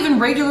 But now even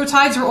regular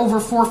tides are over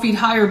 4 feet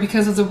higher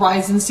because of the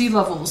rise in sea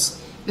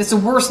levels. It's the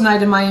worst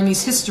night in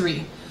Miami's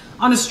history.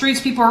 On the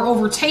streets, people are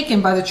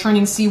overtaken by the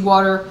churning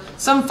seawater.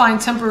 Some find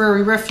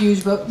temporary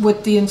refuge, but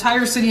with the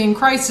entire city in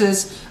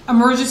crisis,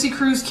 emergency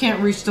crews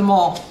can't reach them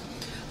all.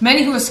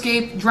 Many who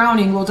escape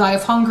drowning will die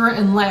of hunger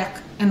and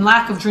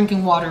lack of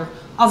drinking water.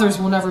 Others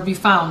will never be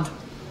found.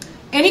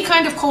 Any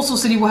kind of coastal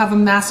city will have a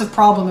massive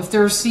problem if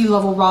there is sea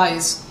level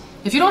rise.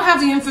 If you don't have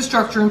the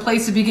infrastructure in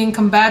place to begin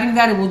combating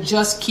that, it will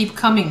just keep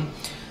coming.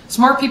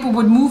 Smart people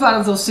would move out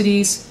of those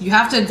cities. You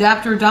have to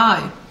adapt or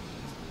die.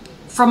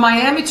 From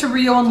Miami to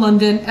Rio and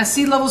London, as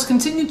sea levels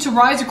continue to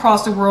rise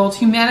across the world,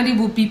 humanity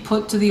will be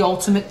put to the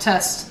ultimate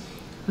test.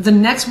 The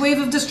next wave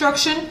of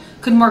destruction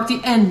could mark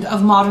the end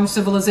of modern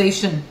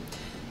civilization.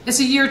 It's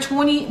a year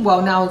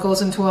now it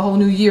goes into a whole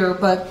new year,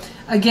 but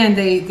again,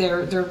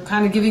 they're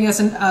kind of giving us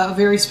a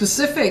very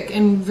specific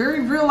and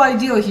very real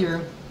idea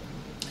here.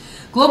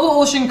 Global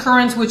ocean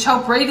currents, which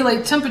help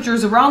regulate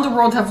temperatures around the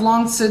world, have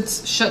long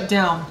since shut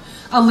down,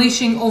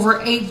 unleashing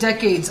over 8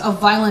 decades of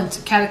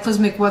violent,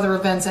 cataclysmic weather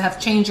events that have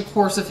changed the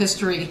course of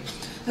history.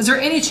 Is there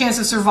any chance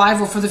of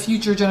survival for the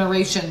future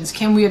generations?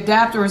 Can we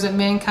adapt, or is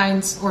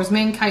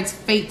mankind's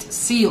fate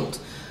sealed?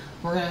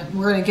 We're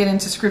gonna get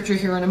into scripture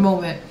here in a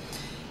moment.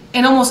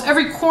 In almost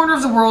every corner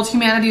of the world,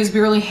 humanity is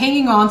barely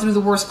hanging on through the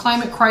worst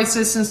climate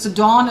crisis since the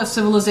dawn of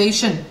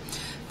civilization.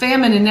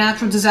 Famine and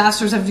natural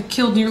disasters have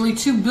killed nearly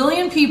 2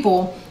 billion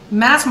people.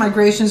 Mass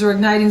migrations are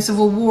igniting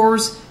civil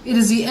wars. It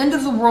is the end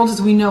of the world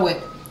as we know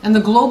it. And the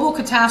global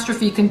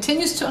catastrophe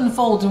continues to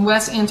unfold in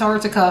West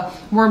Antarctica,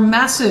 where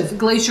massive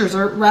glaciers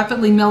are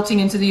rapidly melting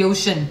into the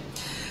ocean.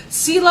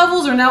 Sea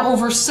levels are now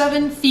over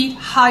 7 feet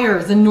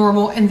higher than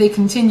normal, and they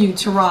continue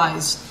to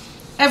rise.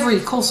 Every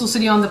coastal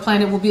city on the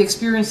planet will be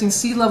experiencing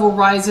sea level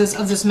rises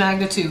of this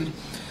magnitude.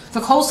 The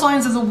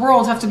coastlines of the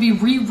world have to be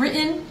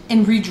rewritten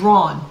and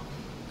redrawn.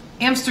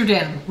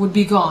 Amsterdam would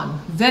be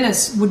gone.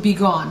 Venice would be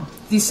gone.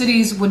 These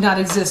cities would not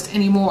exist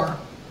anymore.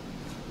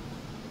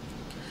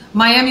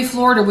 Miami,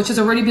 Florida, which has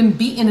already been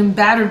beaten and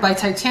battered by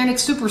titanic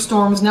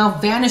superstorms, now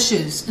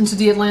vanishes into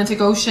the Atlantic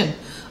Ocean,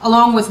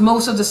 along with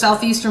most of the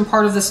southeastern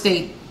part of the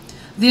state.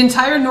 The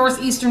entire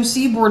northeastern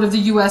seaboard of the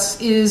U.S.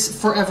 is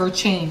forever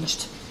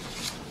changed.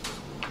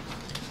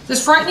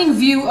 This frightening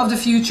view of the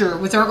future,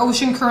 with our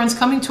ocean currents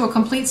coming to a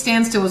complete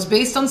standstill, is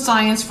based on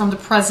science from the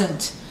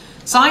present.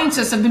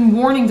 Scientists have been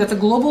warning that the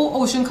global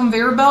ocean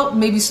conveyor belt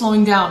may be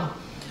slowing down.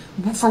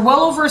 For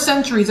well over a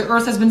century, the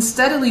Earth has been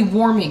steadily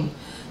warming.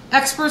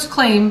 Experts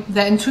claim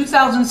that in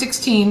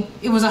 2016,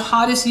 it was the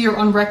hottest year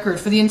on record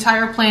for the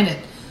entire planet.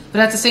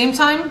 But at the same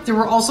time, there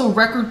were also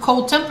record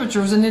cold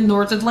temperatures in the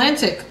North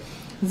Atlantic.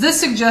 This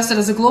suggests that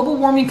as the global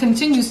warming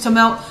continues to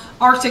melt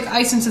Arctic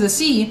ice into the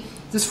sea,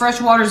 this fresh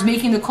water is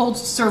making the cold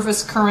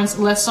surface currents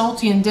less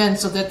salty and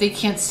dense so that they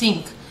can't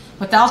sink.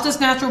 Without this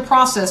natural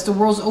process, the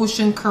world's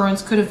ocean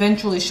currents could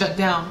eventually shut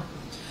down.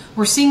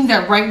 We're seeing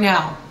that right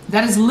now.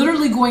 That is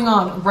literally going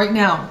on right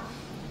now.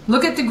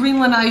 Look at the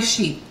Greenland ice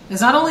sheet.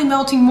 It's not only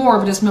melting more,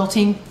 but it's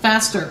melting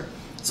faster.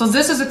 So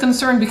this is a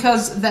concern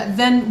because that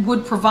then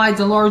would provide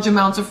the large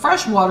amounts of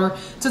fresh water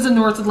to the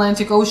North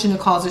Atlantic Ocean to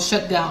cause a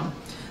shutdown.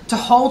 To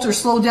halt or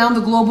slow down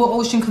the global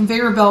ocean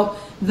conveyor belt,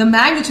 the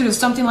magnitude of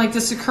something like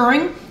this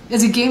occurring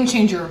is a game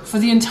changer for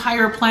the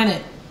entire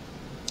planet.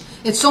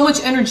 It's so much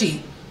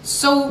energy,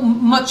 so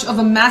much of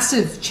a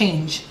massive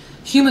change.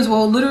 Humans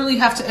will literally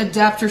have to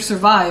adapt or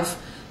survive.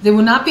 They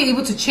will not be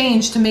able to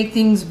change to make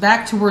things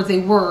back to where they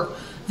were.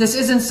 This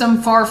isn't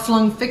some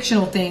far-flung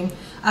fictional thing.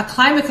 A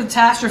climate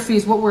catastrophe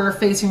is what we're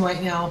facing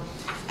right now.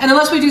 And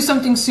unless we do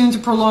something soon to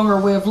prolong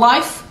our way of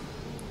life,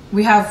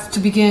 we have to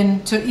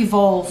begin to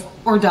evolve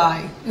or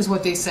die, is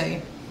what they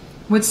say.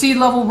 With sea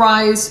level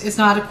rise, it's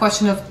not a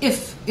question of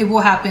if it will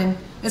happen.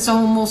 It's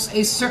almost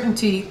a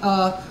certainty.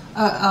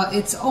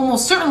 It's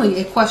almost certainly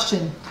a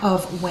question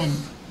of when.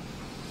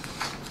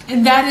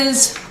 And that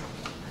is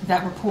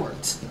that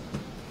report.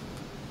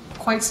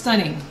 Quite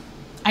stunning.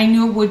 I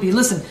knew it would be.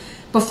 Listen,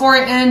 before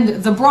I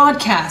end the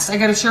broadcast, I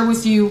got to share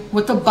with you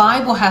what the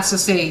Bible has to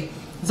say.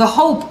 The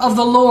hope of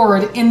the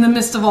Lord in the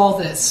midst of all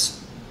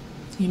this.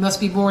 You must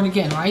be born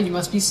again, right? You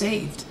must be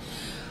saved.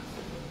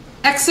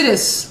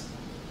 Exodus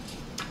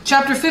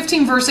chapter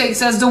 15 verse 8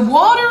 says, "The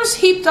waters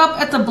heaped up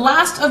at the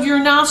blast of your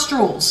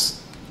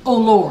nostrils, O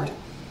Lord.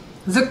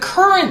 The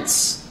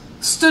currents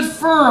stood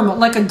firm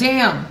like a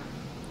dam.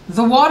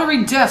 The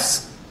watery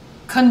depths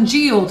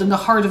congealed in the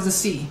heart of the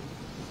sea."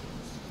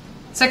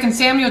 2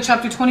 Samuel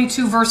chapter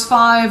 22 verse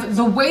 5,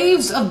 "The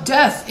waves of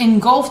death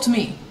engulfed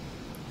me.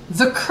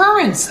 The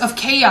currents of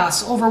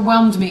chaos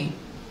overwhelmed me."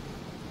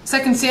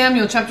 2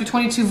 Samuel chapter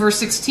 22 verse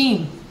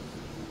 16,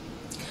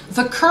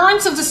 "The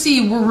currents of the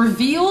sea were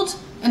revealed,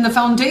 and the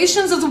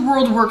foundations of the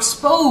world were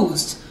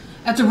exposed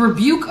at the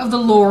rebuke of the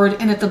Lord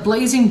and at the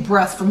blazing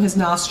breath from his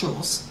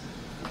nostrils."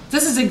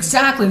 This is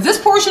exactly, this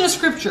portion of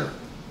scripture,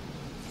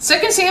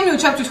 2 Samuel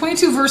chapter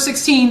 22 verse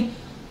 16,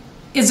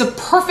 is a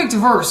perfect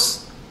verse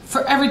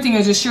for everything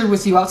I just shared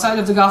with you outside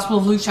of the Gospel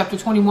of Luke chapter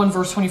 21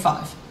 verse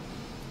 25.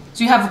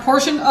 So you have a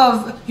portion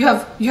of, you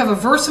have a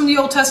verse from the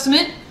Old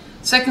Testament,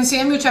 2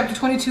 Samuel chapter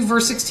 22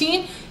 verse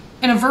 16,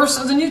 and a verse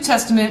of the New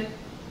Testament,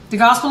 the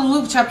Gospel of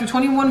Luke chapter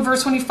 21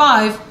 verse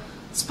 25,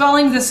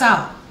 spelling this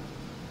out.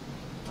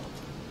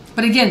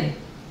 But again,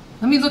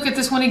 let me look at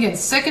this one again.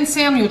 2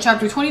 Samuel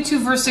chapter 22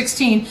 verse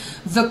 16,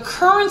 "The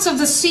currents of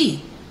the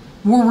sea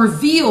were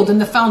revealed, and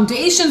the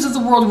foundations of the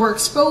world were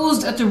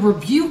exposed at the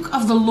rebuke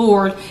of the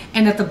Lord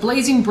and at the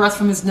blazing breath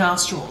from his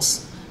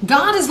nostrils."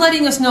 God is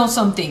letting us know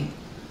something.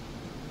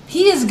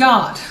 He is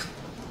God.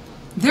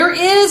 There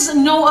is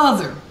no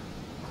other.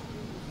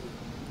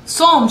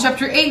 Psalm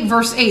chapter 8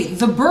 verse 8,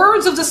 "The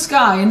birds of the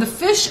sky and the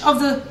fish of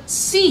the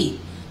sea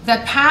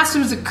that pass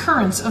through the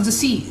currents of the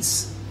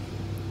seas."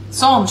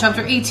 Psalm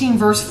chapter 18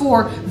 verse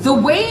 4, "The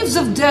waves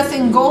of death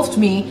engulfed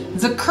me,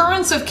 the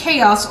currents of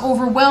chaos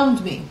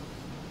overwhelmed me."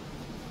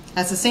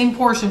 That's the same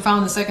portion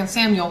found in 2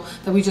 Samuel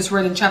that we just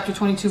read in chapter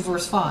 22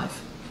 verse 5.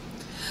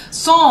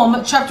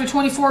 Psalm chapter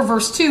 24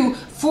 verse 2,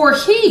 "For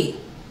he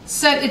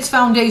set its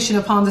foundation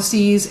upon the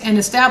seas and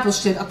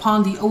established it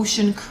upon the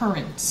ocean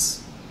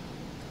currents.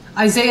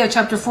 Isaiah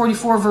chapter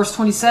 44 verse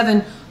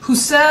 27, who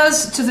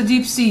says to the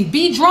deep sea,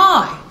 be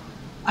dry,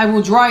 I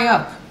will dry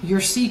up your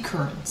sea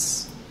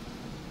currents.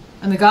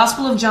 And the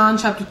Gospel of John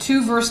chapter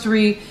 2 verse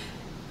 3,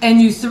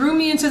 and you threw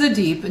me into the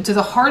deep, into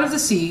the heart of the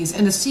seas,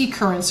 and the sea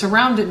currents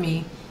surrounded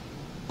me.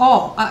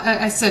 Oh,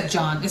 I said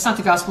John. It's not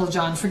the Gospel of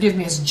John. Forgive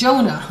me. It's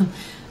Jonah.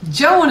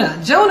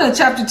 Jonah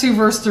chapter 2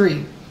 verse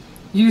 3.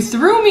 You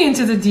threw me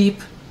into the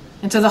deep,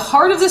 into the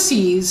heart of the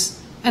seas,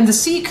 and the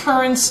sea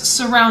currents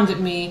surrounded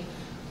me.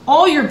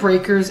 All your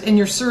breakers and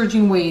your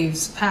surging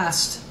waves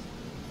passed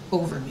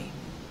over me.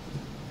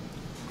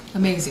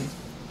 Amazing.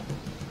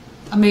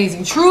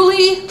 Amazing.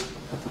 Truly,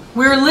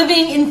 we're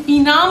living in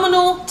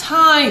phenomenal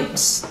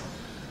times.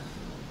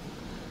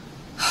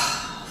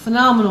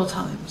 Phenomenal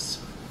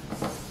times.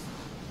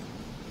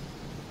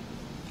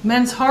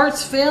 Men's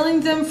hearts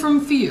failing them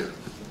from fear.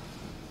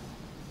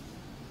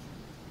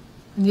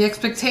 And the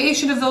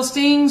expectation of those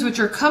things which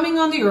are coming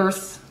on the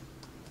earth,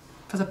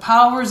 for the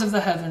powers of the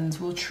heavens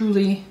will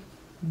truly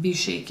be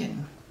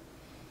shaken.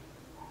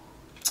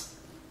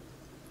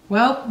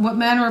 Well, what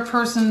manner of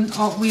person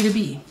ought we to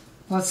be?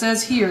 Well, it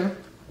says here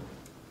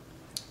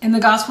in the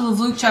Gospel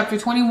of Luke chapter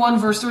 21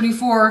 verse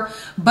 34,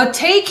 but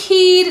take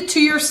heed to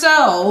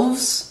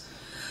yourselves,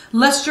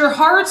 lest your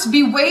hearts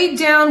be weighed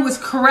down with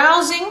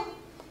carousing,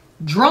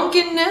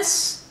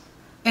 drunkenness,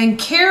 and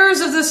cares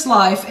of this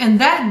life,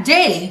 and that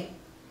day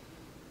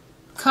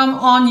come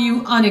on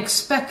you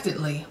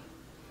unexpectedly.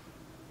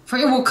 For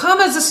it will come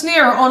as a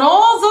snare on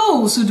all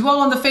those who dwell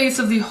on the face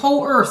of the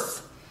whole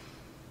earth.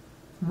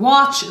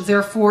 Watch,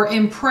 therefore,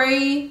 and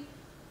pray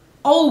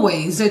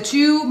always that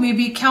you may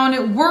be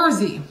counted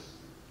worthy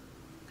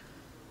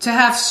to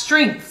have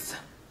strength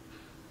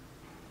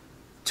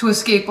to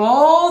escape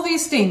all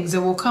these things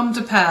that will come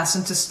to pass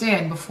and to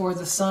stand before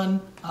the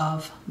Son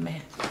of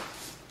Man.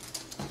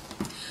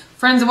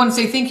 Friends, I want to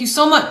say thank you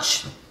so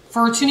much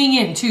for tuning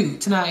in to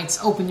tonight's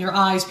Open Your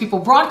Eyes People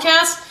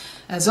broadcast.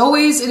 As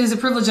always, it is a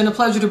privilege and a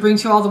pleasure to bring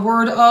to you all the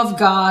Word of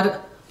God,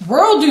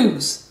 world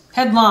news,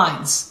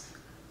 headlines,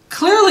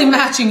 clearly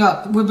matching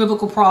up with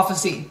biblical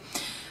prophecy.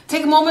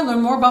 Take a moment,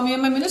 learn more about me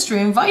and my ministry.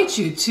 I invite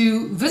you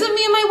to visit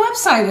me on my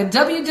website at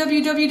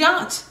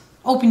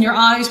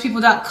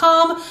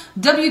www.openyoureyespeople.com,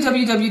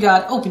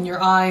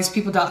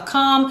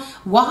 www.openyoureyespeople.com.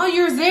 While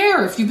you're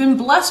there, if you've been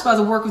blessed by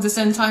the work of this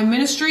end time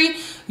ministry,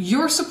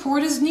 your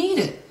support is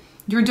needed.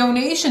 Your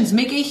donations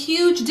make a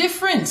huge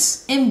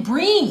difference in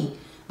bringing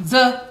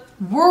the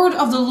word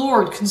of the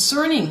Lord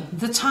concerning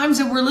the times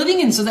that we're living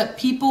in so that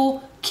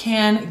people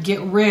can get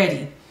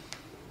ready.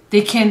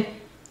 They can,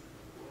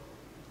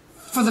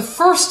 for the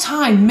first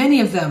time,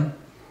 many of them,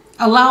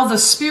 allow the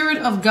Spirit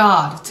of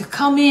God to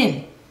come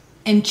in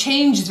and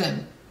change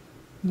them,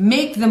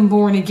 make them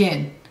born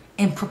again,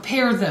 and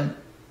prepare them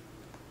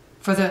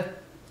for the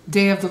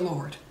day of the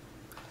Lord.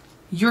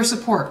 Your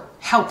support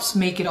helps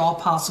make it all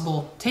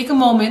possible. Take a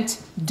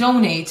moment,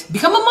 donate,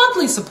 become a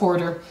monthly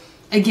supporter.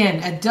 Again,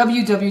 at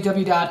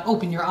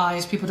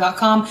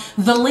www.openyoureyespeople.com.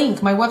 The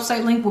link, my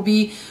website link, will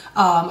be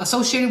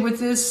associated with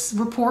this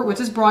report, with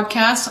this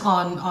broadcast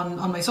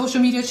on my social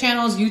media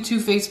channels,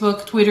 YouTube,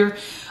 Facebook, Twitter,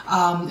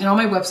 and on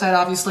my website,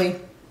 obviously.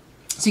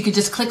 So you could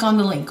just click on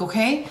the link,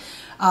 okay?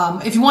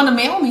 If you want to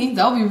mail me,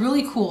 that would be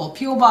really cool.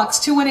 P.O. Box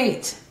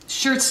 218,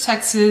 Schertz,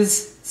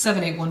 Texas,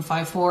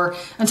 78154.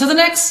 Until the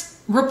next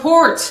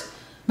report,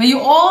 may you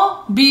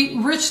all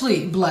be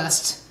richly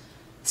blessed.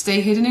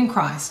 Stay hidden in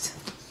Christ.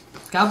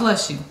 God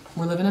bless you.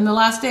 We're living in the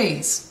last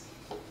days.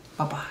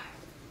 Bye-bye.